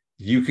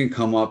you can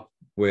come up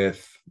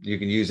you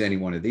can use any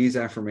one of these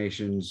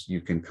affirmations.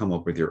 You can come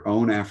up with your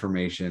own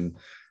affirmation.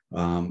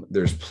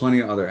 There's plenty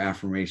of other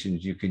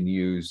affirmations you can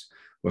use,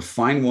 but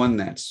find one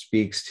that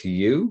speaks to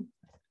you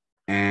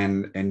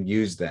and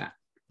use that,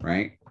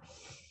 right?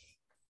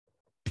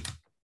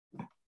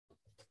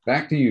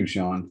 Back to you,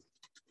 Sean.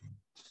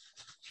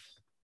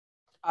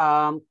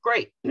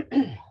 Great.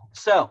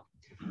 So,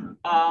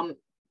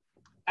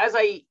 as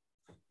I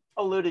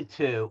alluded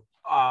to,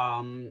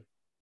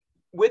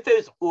 with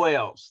those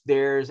oils,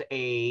 there's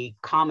a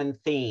common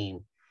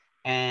theme.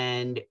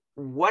 And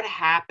what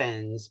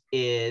happens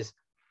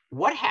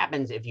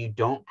if you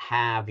don't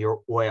have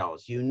your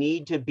oils? You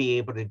need to be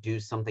able to do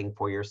something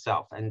for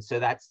yourself. And so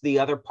that's the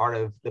other part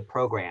of the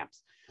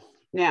programs.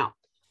 Now,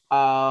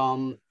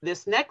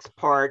 this next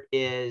part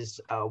is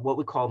what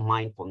we call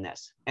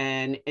mindfulness.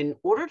 And in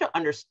order to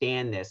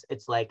understand this,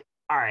 it's like,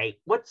 all right,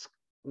 what's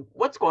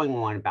going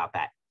on about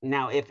that?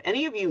 Now, if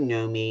any of you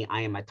know me,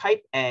 I am a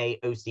type A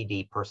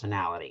OCD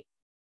personality.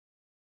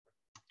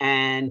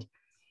 And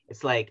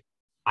it's like,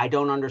 I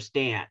don't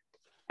understand.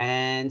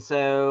 And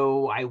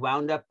so I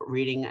wound up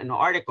reading an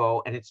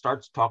article and it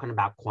starts talking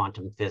about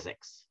quantum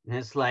physics. And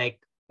it's like,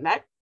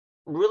 that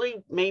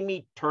really made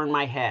me turn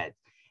my head.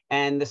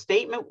 And the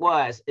statement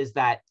is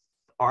that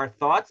our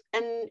thoughts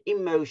and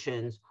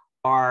emotions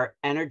are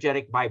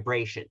energetic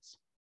vibrations.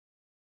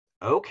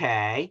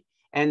 Okay.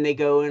 And they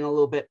go in a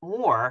little bit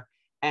more.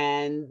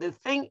 And the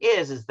thing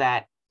is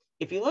that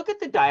if you look at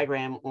the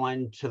diagram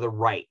on to the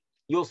right,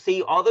 you'll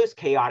see all those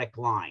chaotic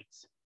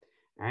lines.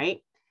 All right.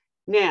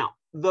 Now,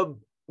 the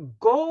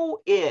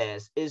goal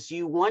is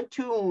you want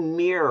to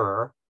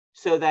mirror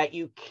so that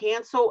you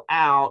cancel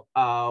out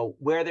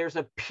where there's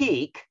a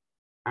peak.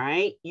 All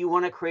right, you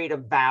want to create a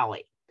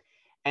valley.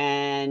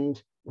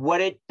 And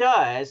what it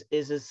does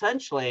is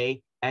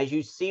essentially, as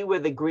you see where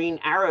the green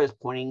arrow is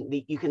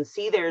pointing, you can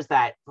see there's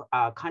that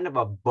kind of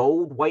a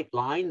bold white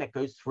line that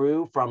goes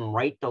through from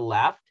right to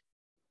left.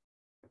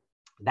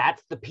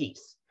 That's the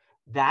piece.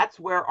 That's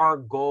where our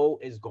goal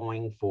is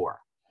going for.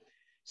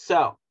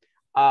 So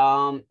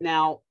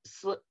now,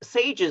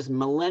 sages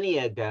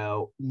millennia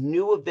ago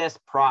knew of this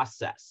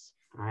process,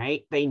 all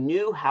right? They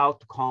knew how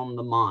to calm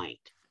the mind.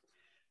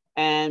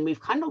 And we've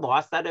kind of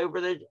lost that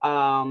over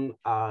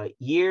the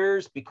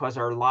years because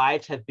our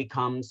lives have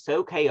become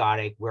so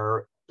chaotic.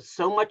 We're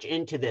so much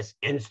into this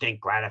instant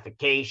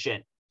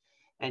gratification.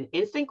 And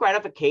instant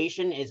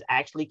gratification is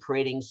actually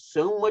creating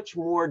so much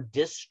more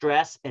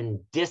distress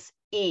and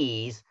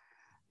dis-ease.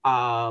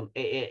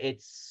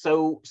 It's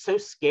so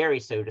scary,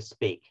 so to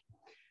speak.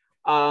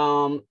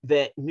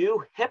 The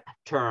new hip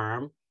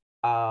term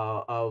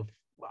of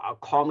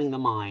calming the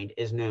mind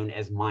is known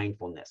as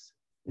mindfulness.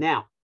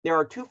 Now, there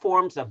are two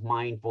forms of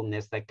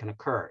mindfulness that can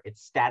occur.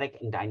 It's static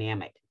and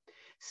dynamic.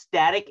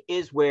 Static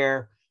is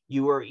where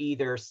you are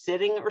either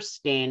sitting or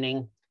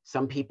standing.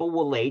 Some people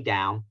will lay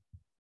down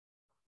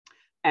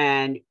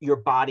and your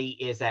body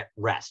is at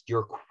rest.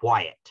 You're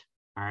quiet,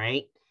 all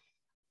right?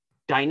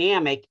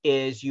 Dynamic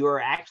is you're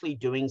actually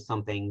doing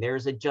something.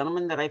 There's a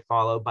gentleman that I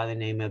follow by the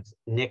name of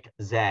Nick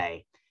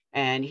Zay,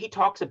 and he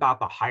talks about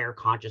the higher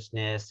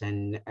consciousness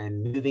and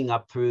moving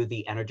up through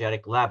the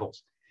energetic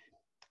levels.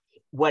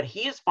 What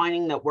he is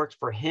finding that works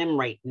for him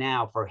right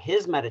now for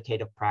his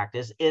meditative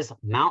practice is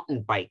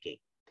mountain biking,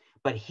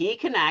 but he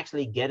can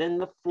actually get in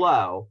the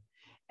flow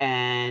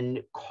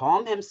and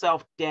calm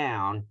himself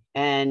down.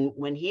 And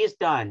when he is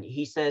done,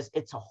 he says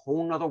it's a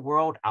whole nother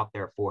world out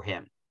there for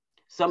him.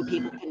 Some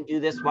people can do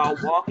this while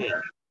walking.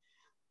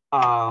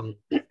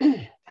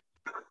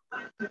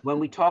 When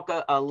we talk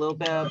a little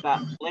bit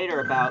about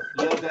later about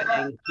yoga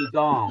and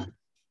qigong,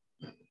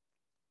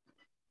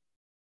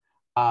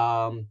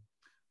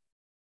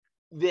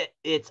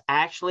 it's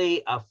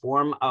actually a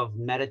form of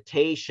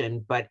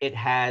meditation, but it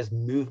has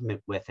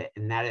movement with it.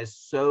 And that is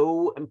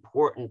so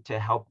important to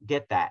help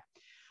get that.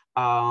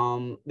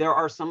 There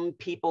are some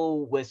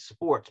people with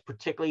sports,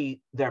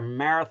 particularly they're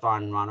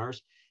marathon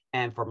runners.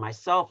 And for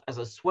myself as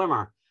a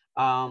swimmer,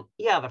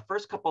 yeah, the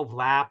first couple of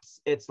laps,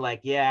 it's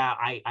like, yeah,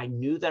 I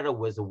knew that I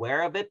was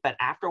aware of it. But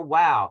after a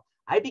while,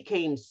 I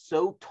became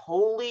so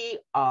totally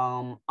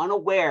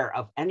unaware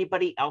of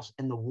anybody else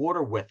in the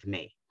water with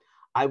me.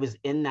 I was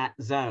in that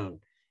zone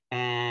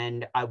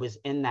and I was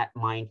in that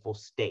mindful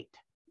state.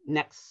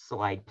 Next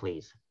slide,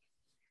 please.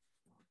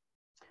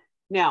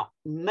 Now,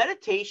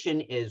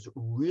 meditation is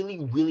really,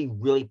 really,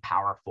 really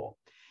powerful.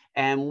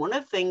 And one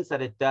of the things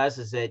that it does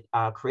is it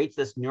creates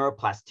this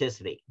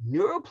neuroplasticity.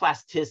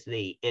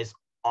 Neuroplasticity is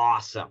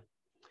awesome.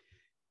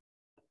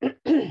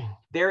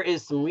 There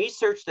is some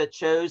research that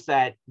shows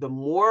that the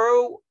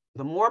more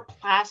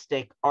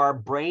plastic our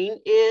brain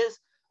is,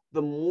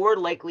 the more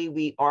likely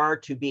we are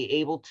to be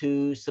able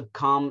to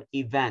succumb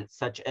events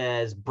such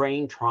as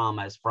brain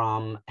traumas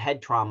from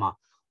head trauma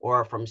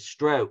or from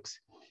strokes.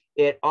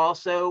 It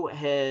also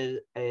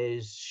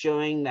is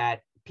showing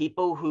that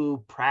people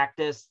who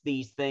practice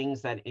these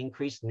things that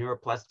increase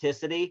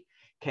neuroplasticity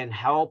can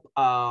help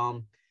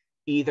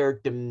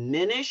either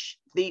diminish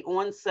the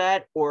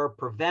onset or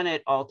prevent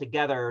it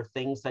altogether,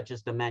 things such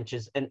as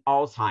dementias and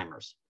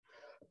Alzheimer's.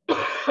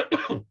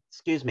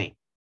 Excuse me.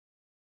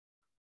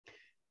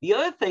 The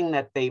other thing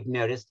that they've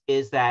noticed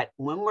is that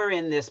when we're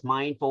in this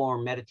mindful or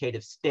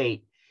meditative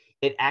state,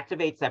 it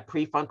activates that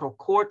prefrontal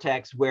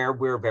cortex where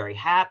we're very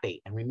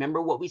happy. And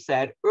remember what we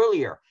said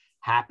earlier,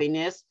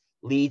 happiness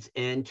leads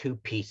into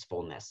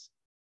peacefulness.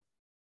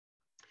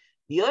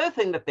 The other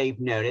thing that they've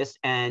noticed,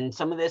 and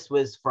some of this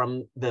was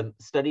from the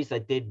studies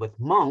that did with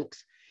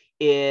monks,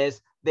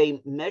 is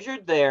they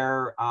measured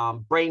their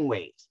brain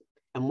waves.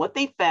 And what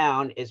they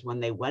found is when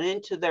they went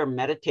into their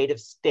meditative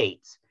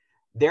states,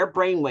 their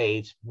brain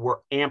waves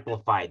were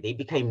amplified. They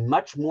became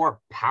much more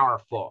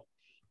powerful,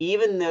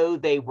 even though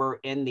they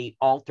were in the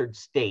altered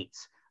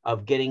states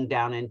of getting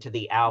down into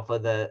the alpha,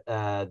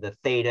 the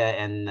theta,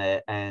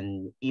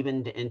 and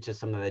even into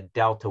some of the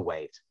delta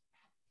waves.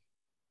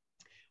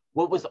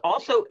 What was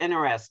also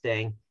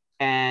interesting,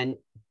 and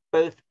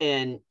both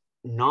in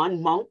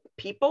non-monk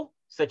people,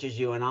 such as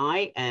you and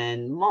I,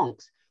 and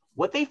monks,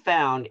 what they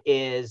found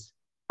is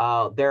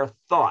their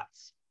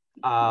thoughts.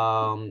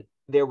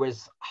 There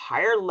was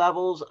higher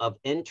levels of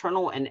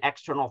internal and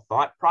external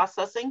thought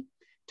processing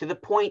to the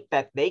point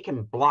that they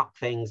can block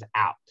things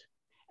out.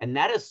 And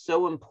that is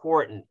so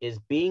important, is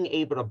being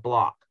able to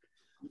block.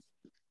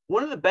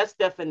 One of the best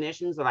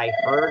definitions that I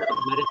heard of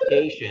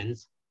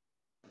meditations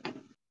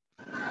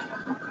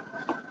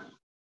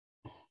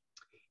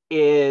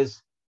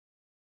is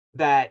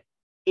that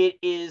it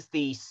is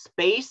the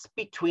space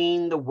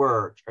between the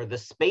words, or the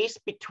space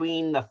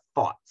between the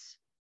thoughts.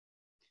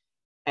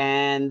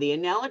 And the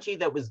analogy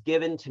that was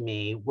given to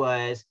me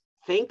was,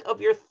 think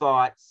of your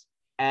thoughts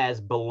as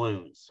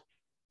balloons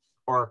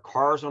or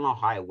cars on a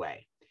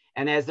highway.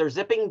 And as they're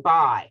zipping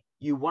by,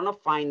 you want to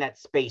find that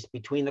space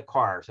between the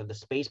cars, or the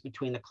space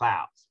between the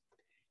clouds.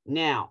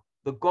 Now,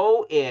 the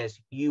goal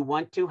is you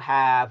want to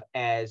have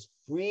as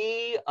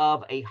free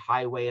of a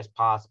highway as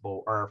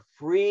possible, or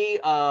free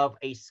of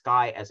a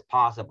sky as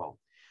possible.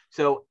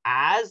 So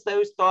as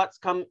those thoughts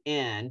come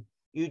in,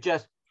 you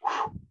just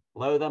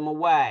blow them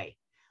away.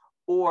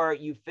 Or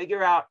you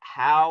figure out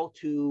how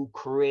to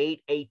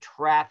create a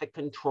traffic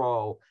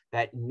control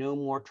that no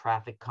more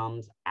traffic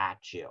comes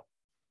at you.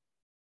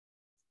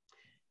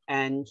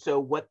 And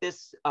so what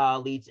this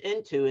leads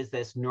into is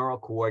this neural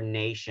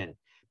coordination,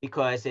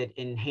 because it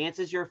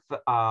enhances your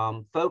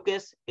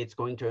focus, it's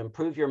going to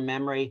improve your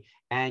memory,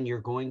 and you're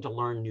going to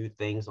learn new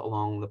things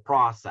along the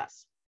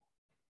process.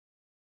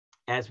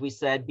 As we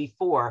said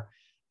before,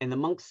 in the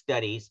monk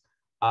studies,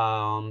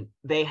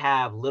 they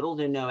have little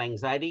to no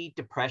anxiety,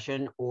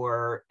 depression,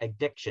 or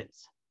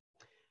addictions.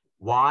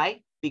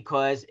 Why?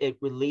 Because it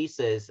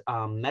releases,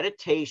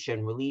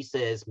 meditation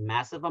releases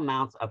massive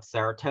amounts of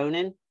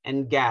serotonin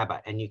and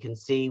GABA, and you can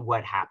see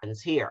what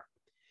happens here.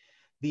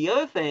 The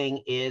other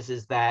thing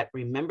is that,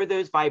 remember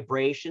those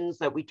vibrations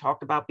that we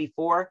talked about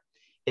before?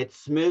 It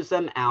smooths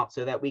them out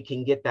so that we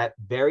can get that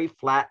very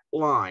flat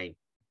line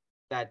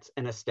that's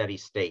in a steady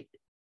state.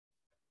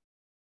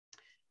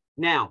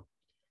 Now,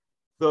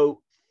 the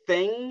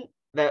thing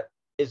that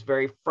is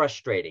very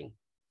frustrating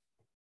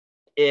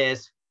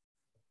is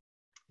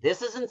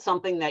this isn't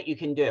something that you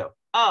can do.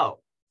 Oh,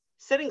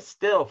 sitting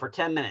still for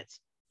 10 minutes,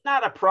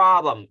 not a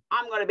problem.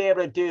 I'm going to be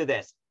able to do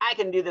this. I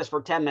can do this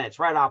for 10 minutes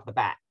right off the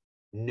bat.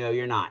 No,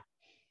 you're not.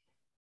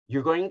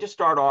 You're going to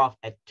start off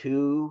at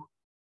 2,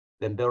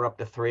 then build up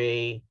to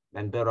 3,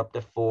 then build up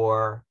to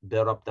 4,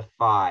 build up to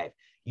 5.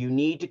 You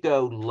need to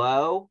go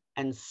low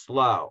and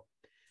slow.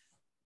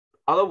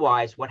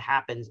 Otherwise, what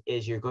happens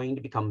is you're going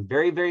to become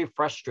very, very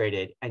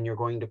frustrated, and you're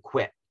going to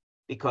quit,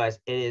 because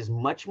it is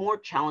much more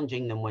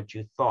challenging than what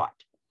you thought.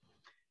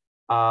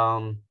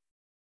 I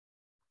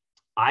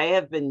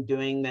have been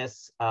doing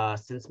this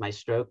since my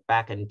stroke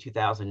back in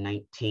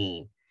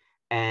 2019.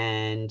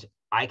 And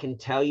I can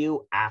tell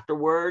you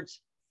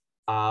afterwards,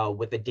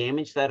 with the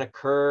damage that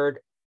occurred,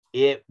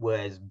 it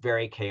was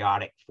very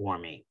chaotic for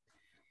me.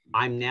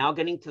 I'm now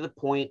getting to the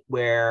point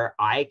where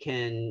I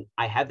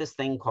have this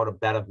thing called a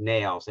bed of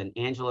nails, and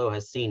Angelo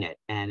has seen it,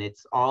 and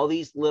it's all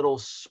these little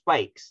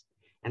spikes,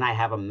 and I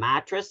have a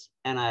mattress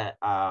and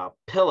a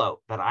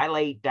pillow that I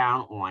lay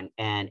down on,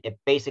 and it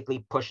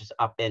basically pushes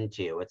up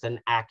into. It's an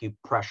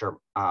acupressure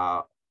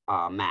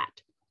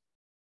mat.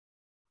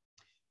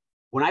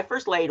 When I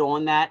first laid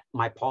on that,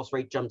 my pulse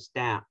rate jumps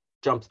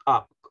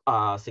up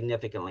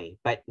significantly,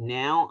 but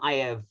now I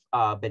have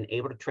been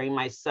able to train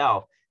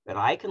myself that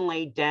I can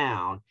lay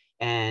down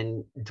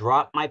and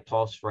drop my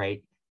pulse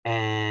rate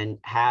and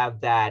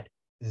have that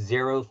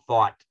zero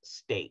thought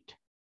state.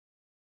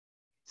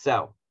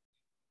 So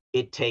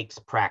it takes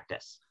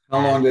practice. How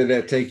long did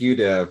it take you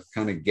to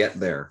kind of get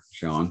there,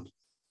 Sean?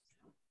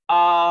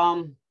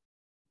 I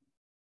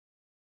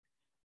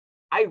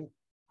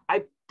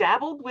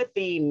dabbled with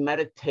the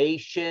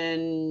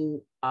meditation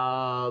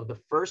the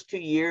first 2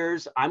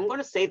 years. I'm going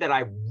to say that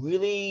I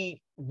really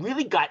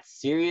got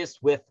serious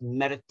with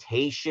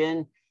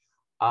meditation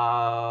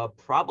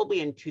probably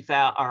in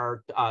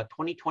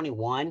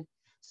 2021.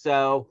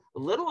 So a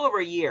little over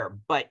a year,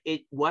 but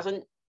it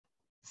wasn't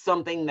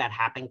something that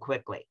happened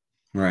quickly.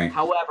 Right.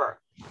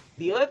 However,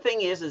 The other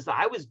thing is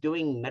I was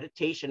doing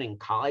meditation in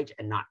college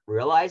and not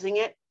realizing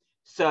it.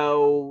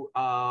 So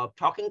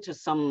talking to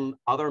some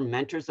other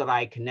mentors that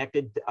I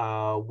connected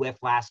with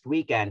last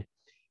weekend,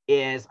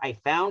 is I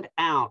found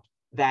out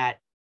that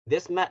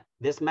this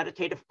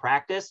meditative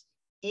practice,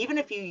 even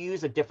if you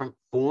use a different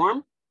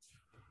form,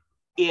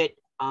 it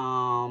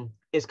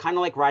is kind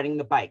of like riding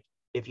the bike.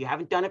 If you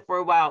haven't done it for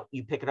a while,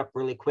 you pick it up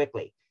really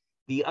quickly.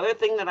 The other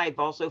thing that I've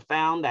also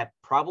found that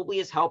probably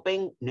is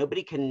helping,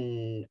 nobody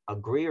can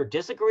agree or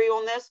disagree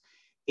on this,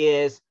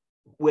 is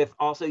with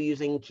also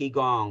using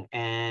Qigong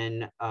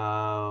and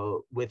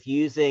with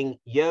using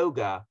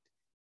yoga.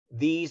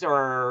 These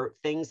are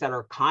things that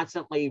are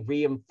constantly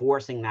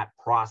reinforcing that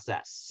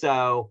process.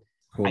 So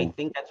Cool. I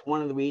think that's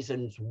one of the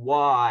reasons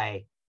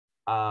why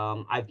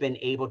I've been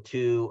able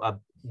to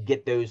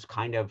get those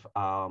kind of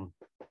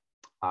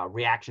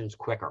reactions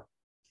quicker.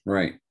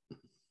 Right.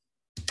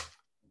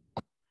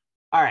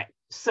 All right.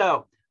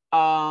 So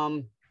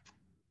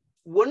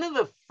one of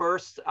the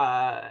first,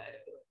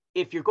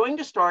 if you're going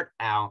to start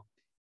out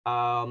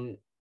with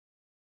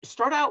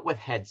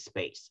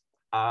Headspace.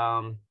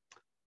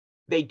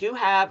 They do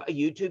have a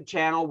YouTube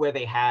channel where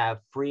they have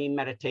free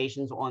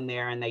meditations on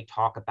there and they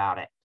talk about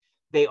it.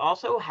 They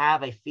also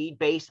have a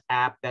feed-based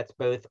app that's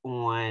both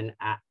on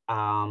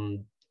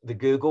the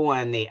Google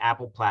and the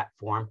Apple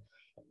platform.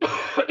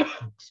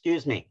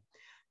 Excuse me.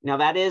 Now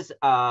that is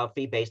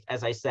feed-based,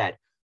 as I said,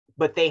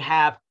 but they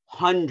have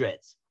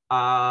hundreds.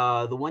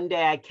 The one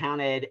day I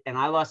counted, and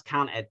I lost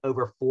count at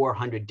over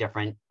 400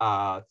 different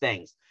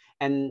things.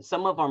 And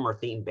some of them are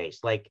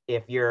theme-based. Like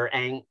if you're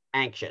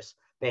anxious,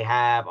 they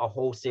have a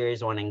whole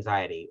series on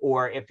anxiety.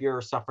 Or if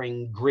you're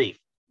suffering grief,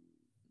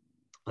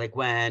 like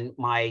when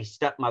my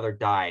stepmother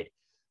died,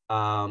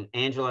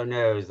 Angela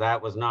knows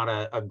that was not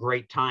a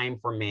great time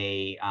for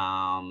me.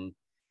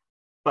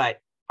 But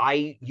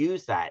I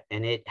used that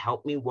and it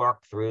helped me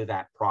work through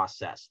that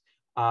process.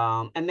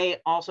 And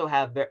they also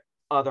have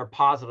other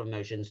positive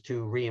emotions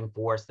to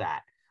reinforce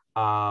that.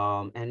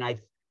 And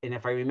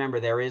if I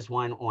remember, there is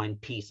one on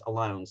peace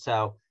alone.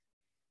 So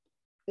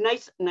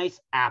nice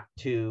app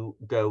to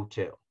go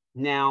to.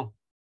 Now,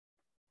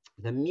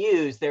 the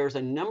Muse, there's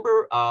a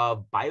number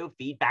of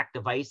biofeedback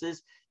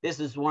devices. This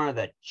is one of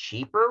the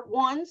cheaper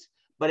ones,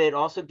 but it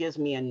also gives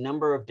me a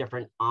number of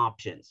different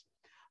options.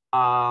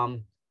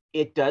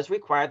 It does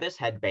require this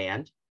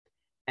headband,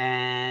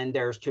 and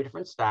there's 2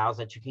 different styles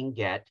that you can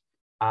get,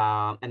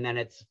 and then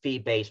it's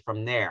feed-based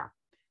from there.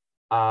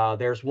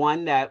 There's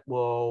one that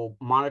will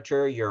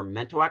monitor your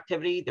mental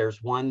activity.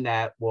 There's one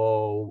that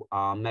will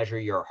measure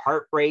your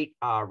heart rate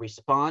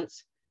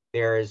response.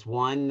 There's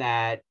one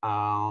that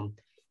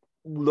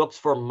looks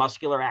for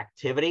muscular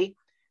activity.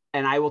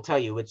 And I will tell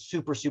you, it's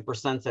super, super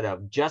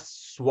sensitive.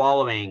 Just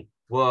swallowing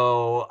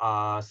will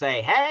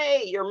say,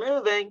 hey, you're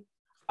moving.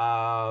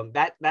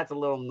 That's a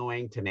little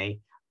annoying to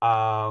me.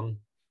 And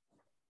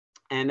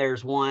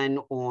there's one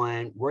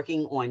on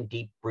working on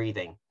deep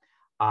breathing.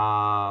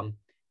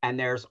 And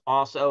there's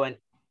also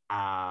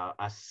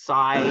a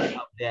side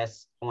of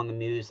this on the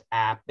Muse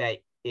app that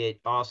it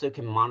also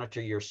can monitor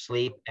your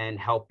sleep and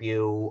help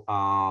you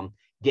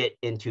get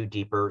into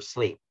deeper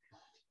sleep.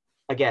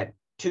 Again,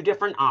 2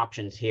 different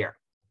options here.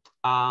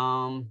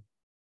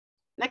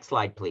 Next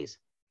slide, please.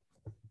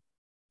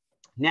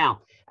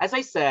 Now, as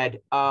I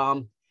said,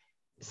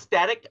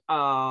 static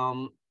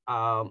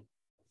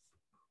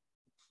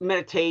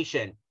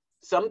meditation,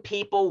 some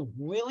people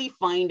really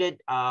find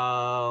it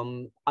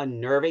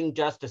unnerving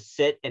just to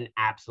sit in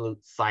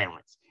absolute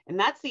silence. And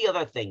that's the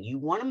other thing. You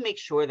want to make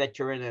sure that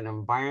you're in an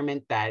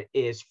environment that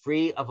is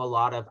free of a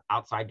lot of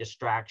outside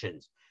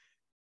distractions.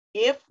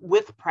 If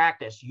with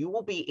practice, you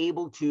will be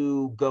able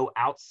to go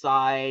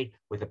outside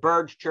with the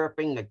birds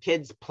chirping, the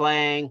kids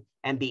playing,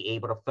 and be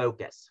able to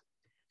focus.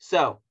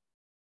 So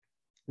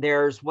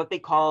there's what they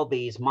call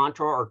these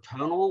mantra or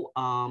tonal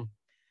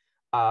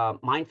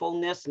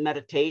mindfulness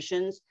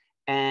meditations.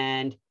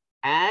 And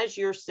as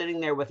you're sitting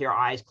there with your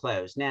eyes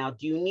closed, now,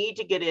 do you need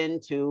to get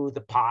into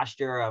the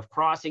posture of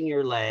crossing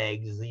your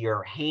legs,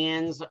 your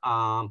hands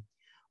on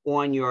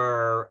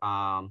your,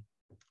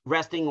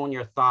 resting on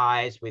your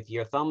thighs with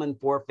your thumb and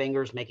 4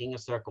 fingers making a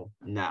circle?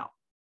 No.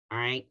 All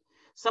right.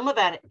 Some of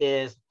that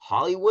is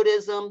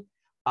Hollywoodism,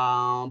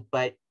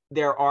 but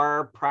there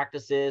are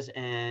practices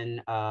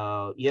in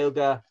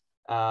yoga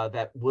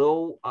that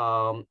will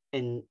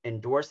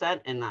endorse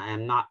that, and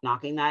I'm not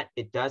knocking that.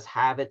 It does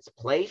have its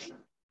place,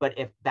 but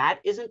if that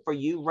isn't for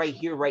you right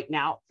here, right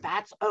now,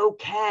 that's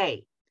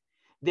okay.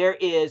 There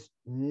is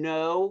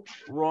no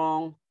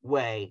wrong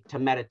way to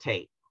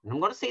meditate. And I'm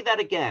going to say that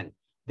again.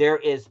 There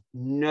is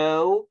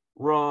no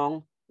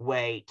wrong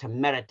way to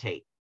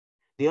meditate.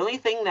 The only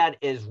thing that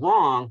is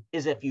wrong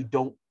is if you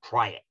don't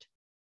try it.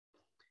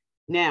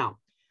 Now,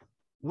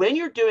 when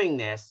you're doing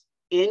this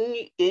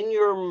in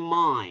your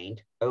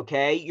mind,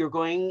 okay, you're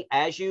going,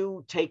 as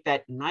you take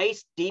that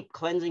nice deep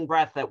cleansing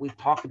breath that we've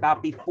talked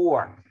about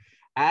before,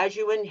 as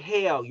you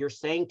inhale, you're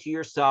saying to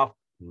yourself,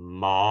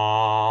 Ma.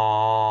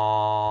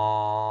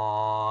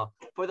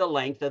 for the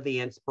length of the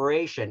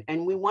inspiration.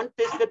 And we want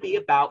this to be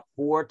about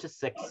 4 to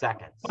 6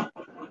 seconds.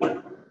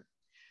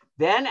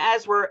 Then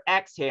as we're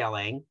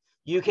exhaling,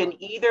 you can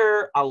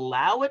either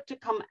allow it to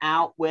come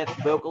out with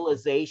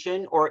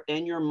vocalization or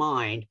in your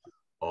mind,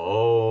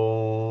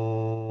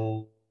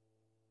 oh.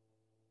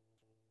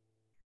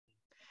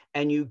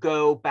 And you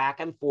go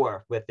back and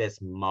forth with this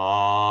ma,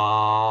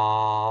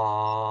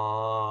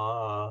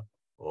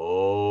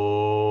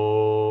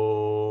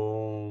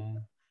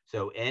 om.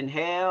 So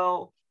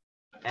inhale,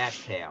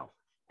 exhale.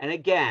 And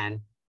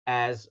again,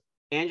 as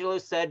Angelo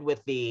said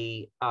with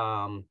the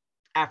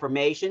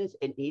affirmations,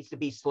 it needs to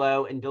be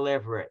slow and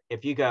deliberate.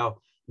 If you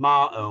go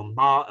ma om,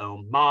 ma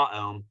om, ma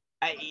om,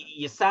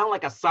 you sound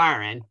like a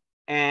siren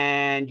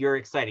and you're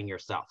exciting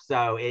yourself.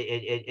 So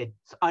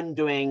it's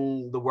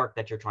undoing the work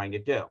that you're trying to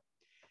do.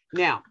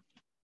 Now,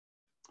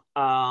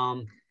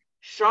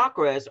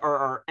 chakras are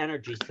our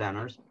energy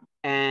centers,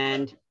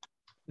 and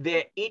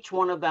each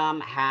one of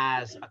them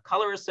has a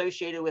color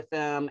associated with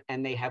them,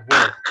 and they have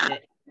words.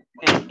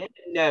 And in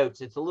the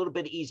notes, it's a little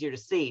bit easier to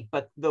see,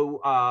 but the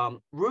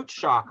root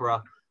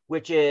chakra,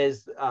 which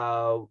is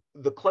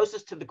the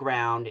closest to the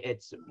ground,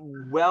 it's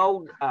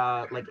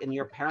like in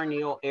your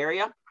perineal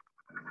area.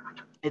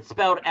 It's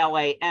spelled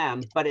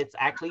L-A-M, but it's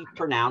actually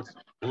pronounced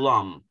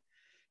lum.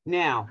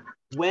 Now,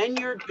 when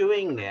you're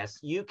doing this,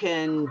 you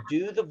can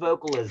do the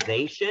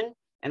vocalization,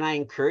 and I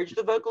encourage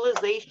the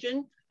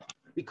vocalization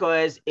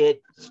because it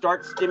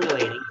starts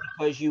stimulating,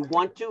 because you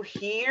want to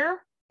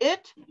hear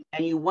it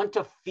and you want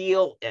to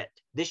feel it.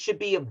 This should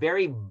be a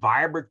very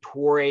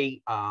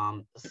vibratory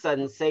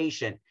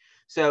sensation.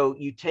 So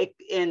you take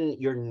in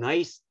your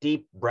nice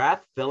deep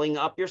breath, filling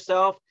up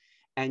yourself,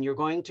 and you're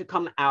going to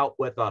come out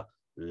with a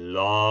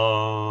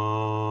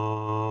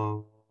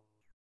long.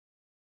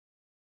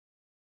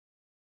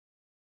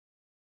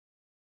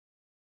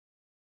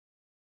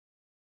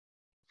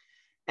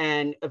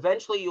 And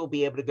eventually you'll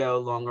be able to go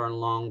longer and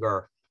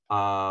longer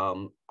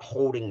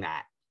holding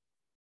that,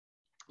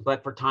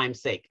 but for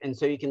time's sake. And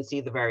so you can see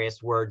the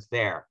various words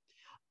there.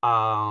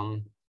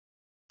 So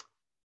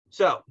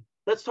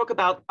let's talk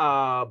about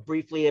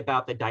briefly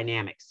about the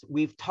dynamics.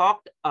 We've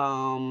talked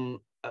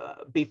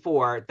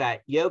before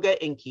that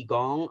yoga and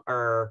Qigong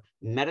are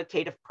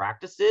meditative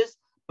practices,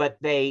 but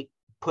they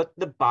put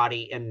the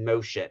body in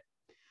motion.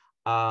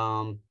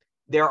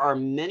 There are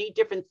many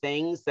different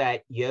things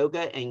that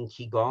yoga and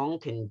Qigong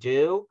can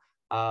do.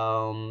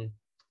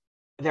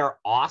 They're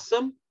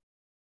awesome.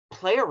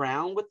 Play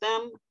around with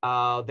them.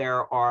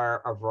 There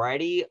are a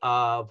variety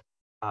of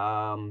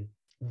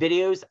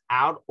videos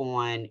out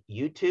on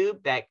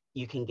YouTube that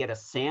you can get a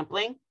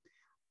sampling.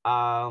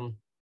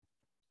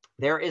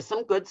 There is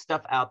some good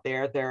stuff out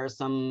there. There are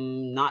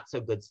some not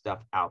so good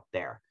stuff out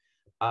there.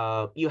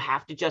 You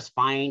have to just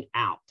find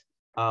out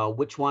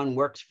which one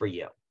works for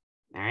you.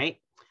 All right.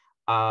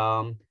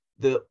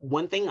 The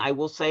one thing I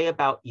will say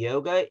about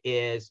yoga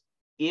is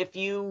if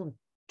you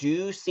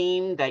do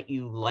seem that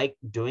you like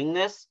doing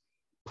this,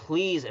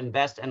 please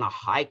invest in a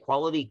high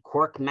quality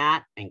cork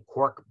mat and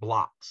cork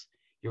blocks.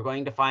 You're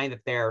going to find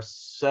that they're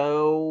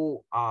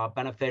so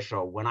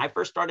beneficial. When I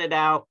first started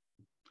out,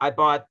 I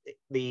bought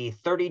the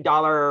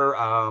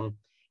 $30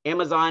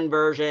 Amazon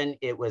version.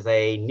 It was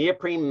a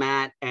neoprene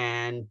mat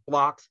and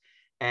blocks.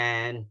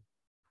 And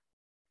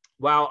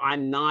while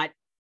I'm not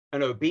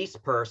an obese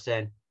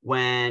person,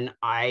 when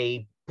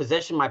I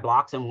positioned my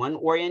blocks in one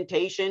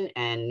orientation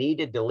and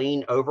needed to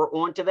lean over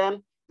onto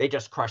them, they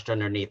just crushed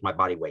underneath my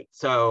body weight.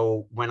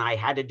 So when I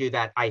had to do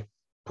that, I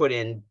put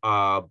in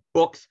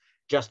books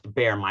just to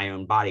bear my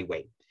own body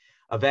weight.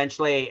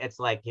 Eventually, it's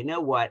like, you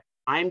know what?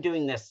 I'm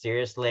doing this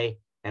seriously,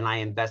 and I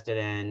invested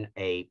in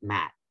a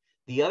mat.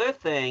 The other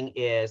thing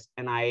is,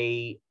 and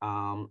I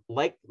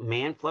like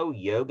Manflow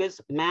Yoga's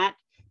mat,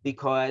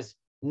 because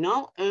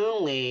not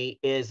only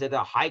is it a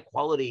high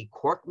quality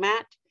cork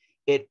mat,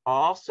 it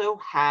also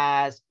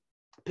has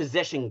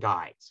position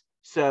guides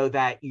so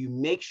that you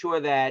make sure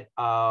that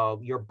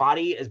your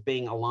body is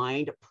being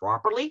aligned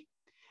properly.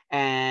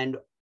 And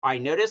I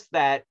noticed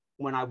that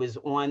when I was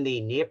on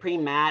the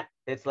neoprene mat,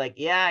 it's like,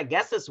 yeah, I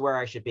guess this is where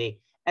I should be.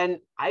 And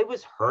I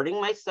was hurting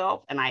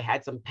myself and I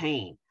had some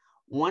pain.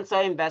 Once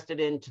I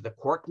invested into the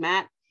cork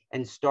mat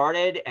and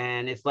started,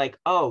 and it's like,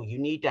 oh, you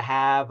need to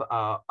have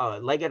a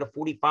leg at a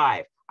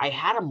 45. I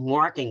had a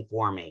marking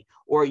for me,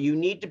 or you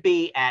need to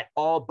be at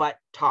all but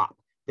top.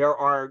 There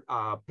are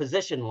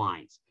position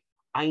lines.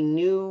 I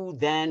knew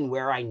then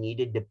where I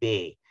needed to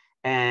be.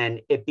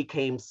 And it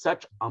became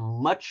such a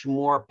much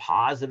more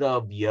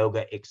positive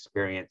yoga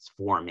experience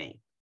for me.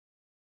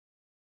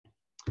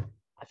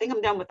 I think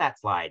I'm done with that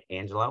slide,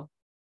 Angelo.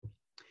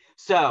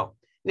 So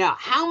now,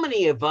 how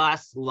many of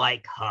us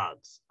like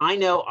hugs? I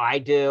know I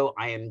do.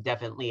 I am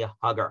definitely a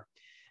hugger.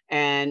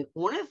 And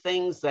one of the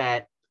things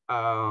that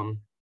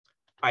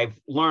I've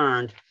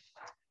learned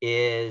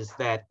is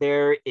that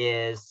there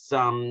is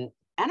some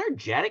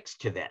energetics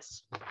to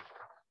this.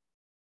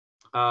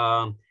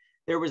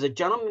 There was a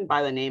gentleman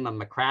by the name of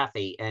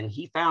McCarthy, and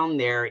he found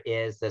there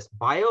is this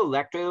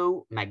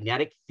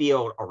bioelectromagnetic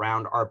field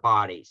around our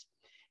bodies.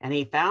 And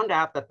he found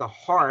out that the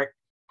heart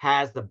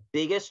has the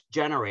biggest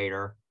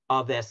generator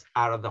of this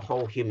out of the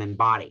whole human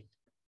body.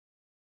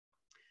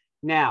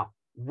 Now,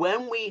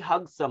 when we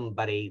hug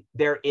somebody,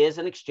 there is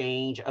an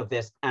exchange of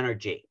this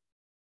energy.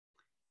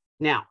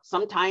 Now,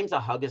 sometimes a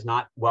hug is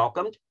not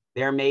welcomed.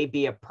 There may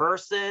be a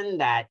person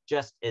that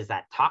just is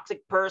that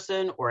toxic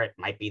person, or it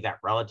might be that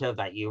relative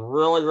that you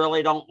really,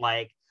 really don't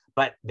like,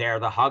 but they're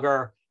the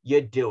hugger,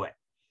 you do it.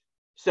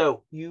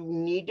 So you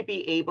need to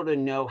be able to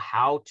know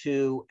how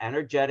to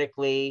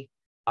energetically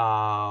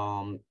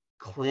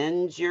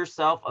cleanse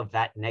yourself of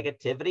that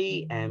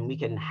negativity. And we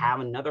can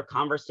have another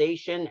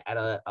conversation at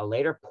a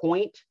later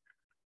point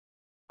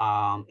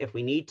if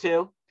we need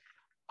to.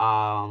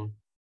 But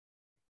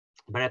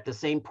at the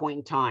same point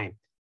in time,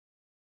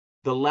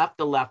 the left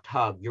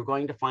hug, you're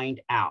going to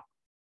find out.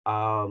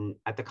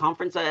 At the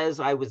conference as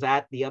I was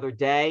at the other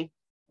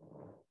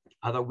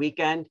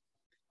weekend,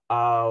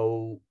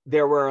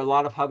 there were a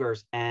lot of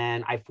huggers,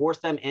 and I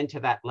forced them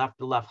into that left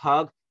to left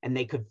hug, and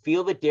they could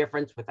feel the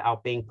difference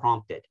without being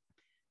prompted.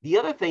 The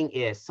other thing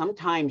is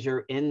sometimes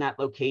you're in that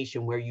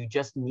location where you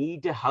just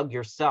need to hug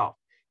yourself.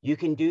 You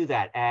can do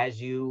that as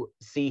you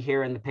see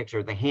here in the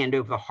picture, the hand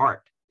over the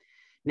heart.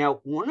 Now,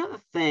 one of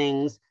the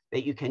things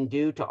that you can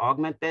do to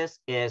augment this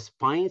is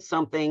find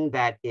something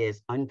that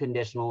is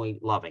unconditionally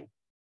loving,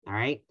 all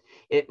right?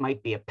 It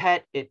might be a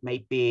pet, it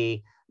might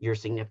be your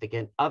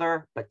significant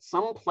other, but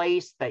some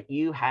place that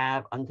you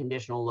have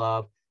unconditional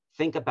love,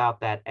 think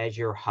about that as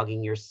you're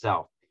hugging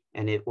yourself,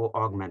 and it will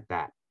augment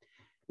that.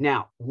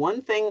 Now,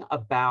 one thing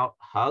about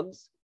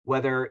hugs,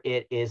 whether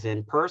it is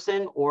in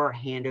person or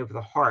hand over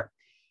the heart,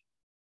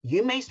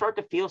 you may start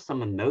to feel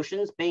some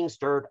emotions being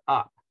stirred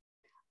up.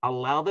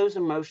 Allow those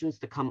emotions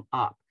to come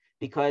up,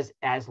 because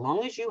as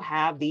long as you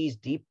have these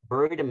deep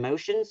buried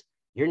emotions,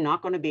 you're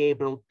not going to be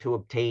able to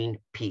obtain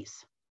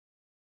peace.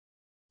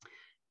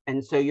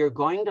 And so you're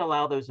going to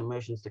allow those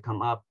emotions to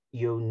come up.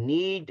 You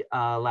need to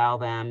allow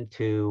them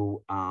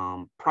to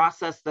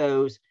process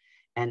those,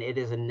 and it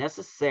is a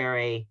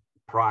necessary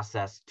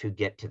process to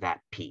get to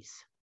that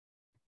peace.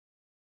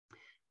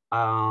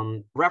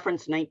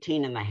 Reference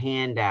 19 in the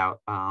handout,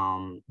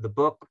 the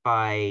book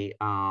by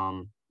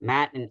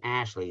Matt and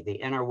Ashley, The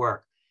Inner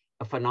Work,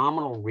 a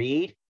phenomenal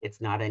read. It's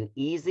not an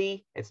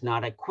easy, it's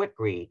not a quick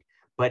read,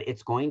 but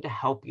it's going to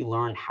help you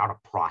learn how to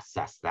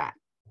process that.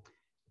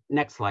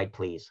 Next slide,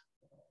 please.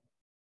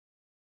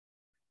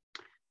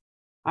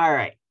 All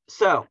right,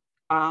 so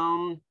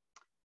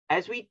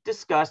as we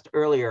discussed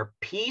earlier,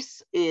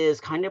 peace is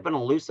kind of an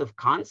elusive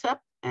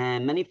concept,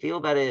 and many feel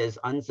that it is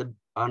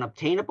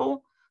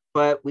unobtainable,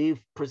 but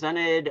we've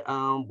presented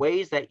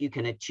ways that you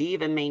can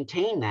achieve and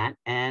maintain that,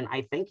 and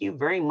I thank you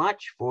very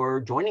much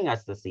for joining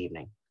us this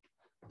evening.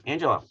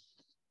 Angela.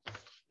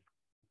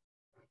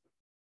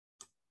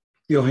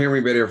 You'll hear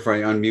me better if I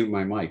unmute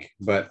my mic,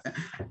 but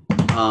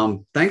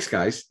thanks,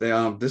 guys.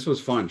 This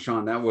was fun.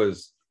 Sean, that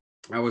was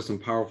some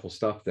powerful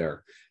stuff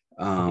there.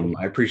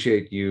 I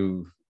appreciate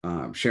you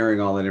sharing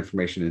all that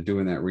information and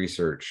doing that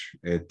research.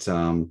 It's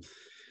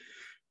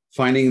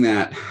finding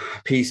that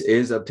peace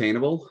is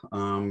obtainable.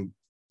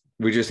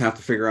 We just have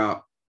to figure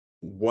out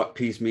what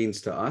peace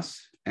means to us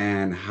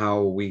and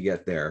how we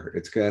get there.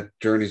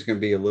 Journey's going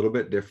to be a little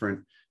bit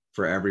different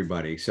for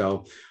everybody.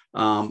 So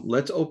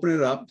let's open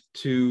it up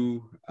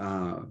to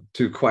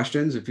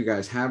questions if you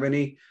guys have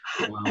any.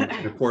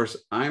 And of course,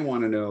 I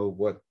want to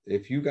know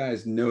if you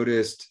guys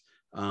noticed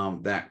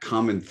that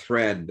common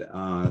thread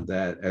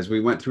that as we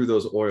went through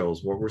those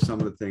oils, what were some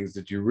of the things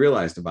that you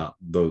realized about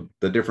the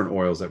different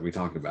oils that we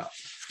talked about?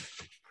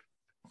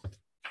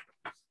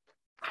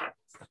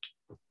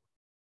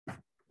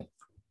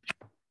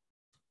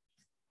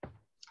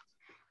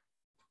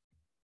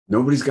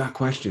 Nobody's got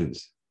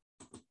questions.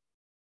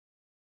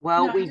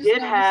 Well, no, we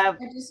did have.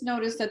 I just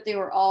noticed that they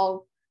were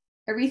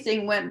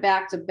everything went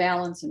back to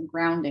balance and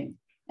grounding.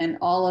 And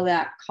all of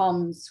that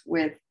comes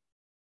with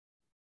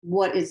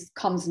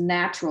comes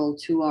natural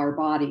to our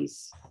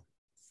bodies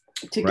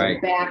to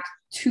get back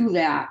to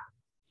that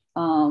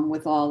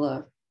with all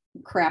the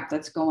crap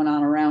that's going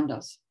on around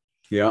us.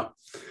 Yeah.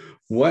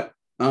 What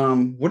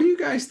do you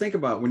guys think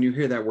about when you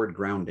hear that word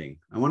grounding?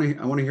 I want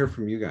to hear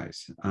from you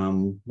guys.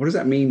 What does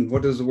that mean?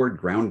 What does the word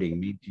grounding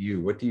mean to you?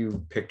 What do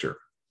you picture?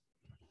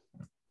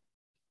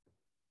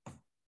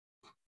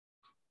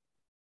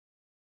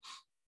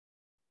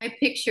 I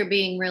picture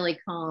being really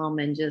calm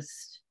and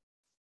just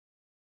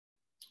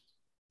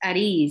at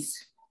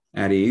ease.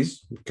 At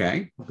ease.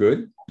 Okay,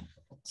 good.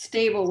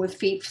 Stable with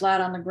feet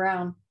flat on the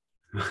ground.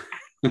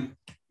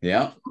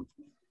 Yeah.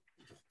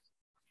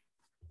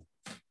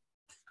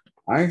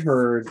 I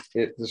heard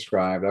it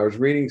described. I was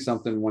reading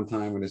something one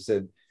time when it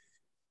said,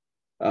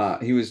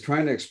 he was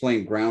trying to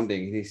explain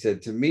grounding. And he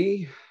said to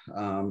me,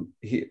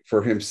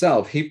 for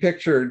himself, he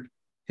pictured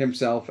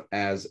himself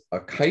as a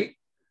kite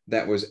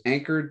that was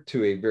anchored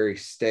to a very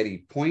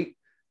steady point,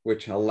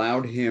 which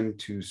allowed him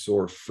to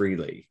soar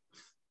freely.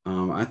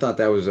 I thought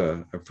that was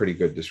a pretty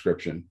good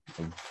description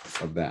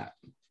of that.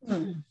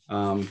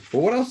 But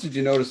what else did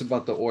you notice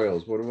about the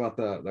oils? What about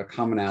the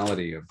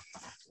commonality of?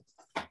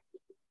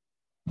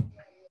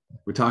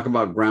 We talk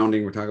about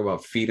grounding. We talk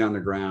about feet on the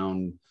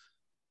ground,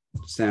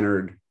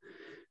 centered.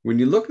 When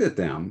you looked at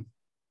them,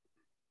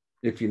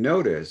 if you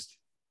noticed,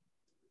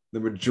 the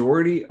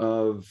majority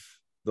of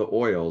the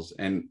oils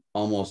and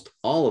almost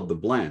all of the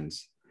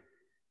blends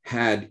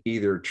had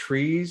either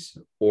trees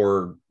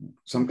or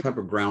some type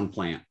of ground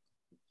plant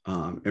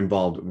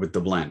involved with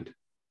the blend,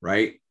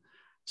 right?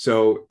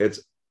 So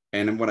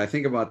and when I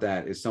think about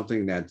that, is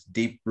something that's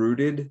deep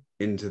rooted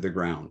into the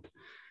ground.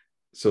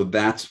 So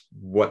that's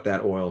what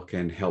that oil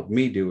can help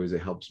me do, is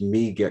it helps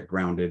me get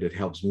grounded. It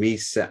helps me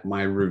set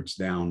my roots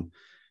down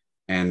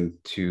and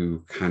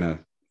to kind of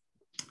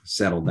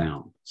settle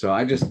down. So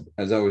I just,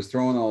 as I was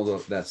throwing all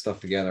that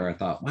stuff together, I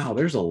thought, wow,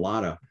 there's a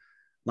lot of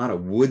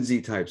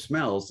woodsy type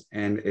smells.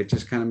 And it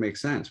just kind of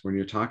makes sense when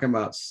you're talking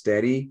about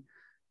steady,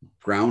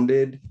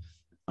 grounded,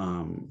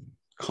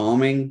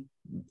 calming.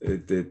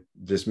 It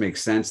just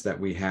makes sense that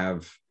we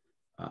have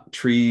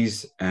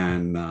trees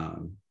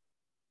and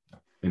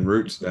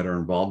roots that are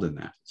involved in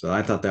that. So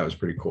I thought that was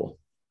pretty cool.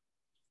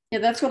 Yeah,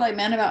 that's what I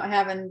meant about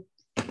having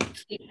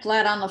feet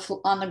flat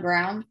on the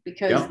ground,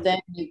 because then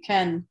you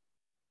can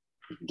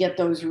get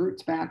those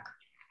roots back.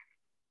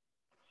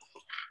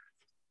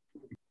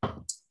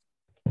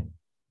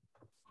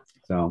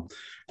 So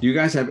do you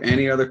guys have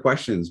any other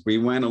questions? We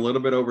went a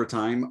little bit over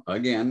time.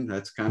 Again,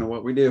 that's kind of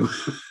what we do.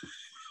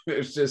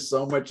 There's just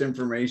so much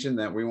information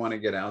that we want to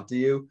get out to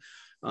you.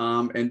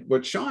 And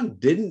what Sean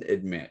didn't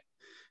admit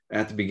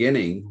at the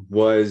beginning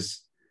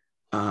was,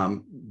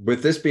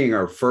 with this being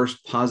our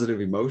first positive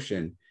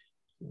emotion,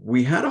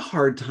 we had a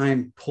hard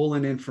time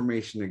pulling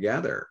information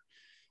together.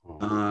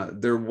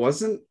 There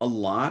wasn't a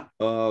lot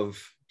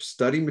of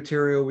study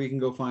material we can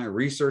go find,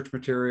 research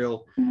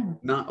material.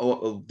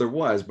 There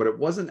was, but it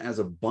wasn't as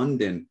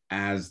abundant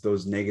as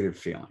those negative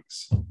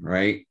feelings,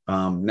 right?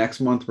 Next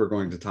month, we're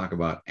going to talk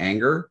about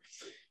anger.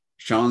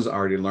 Sean's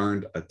already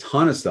learned a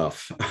ton of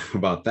stuff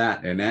about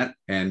that,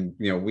 and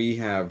we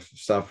have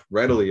stuff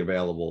readily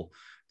available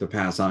to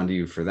pass on to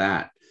you for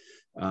that.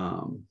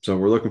 So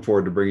we're looking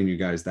forward to bringing you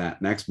guys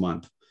that next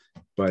month.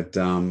 But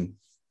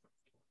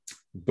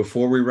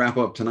before we wrap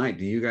up tonight,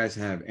 do you guys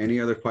have any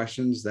other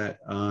questions that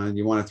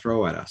you want to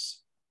throw at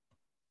us?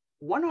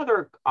 One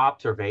other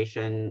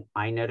observation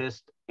I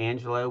noticed,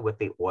 Angelo, with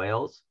the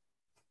oils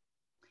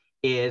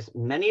is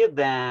many of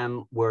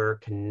them were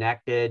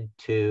connected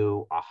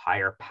to a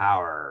higher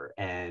power,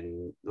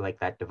 and like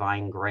that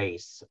divine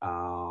grace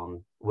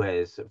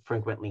was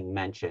frequently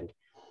mentioned.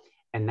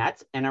 And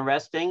that's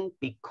interesting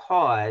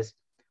because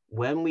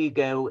when we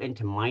go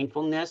into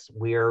mindfulness,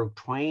 we're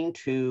trying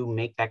to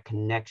make that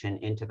connection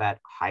into that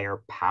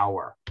higher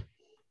power.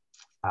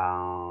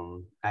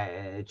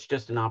 It's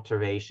just an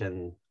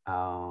observation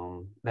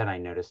that I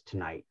noticed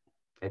tonight.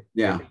 It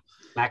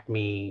smacked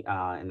me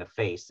in the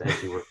face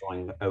as you were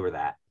going over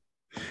that.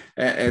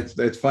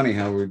 It's funny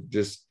how we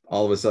just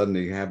all of a sudden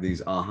you have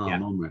these aha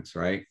moments,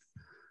 right?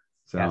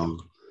 So,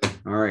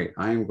 all right,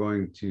 I am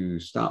going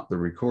to stop the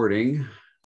recording.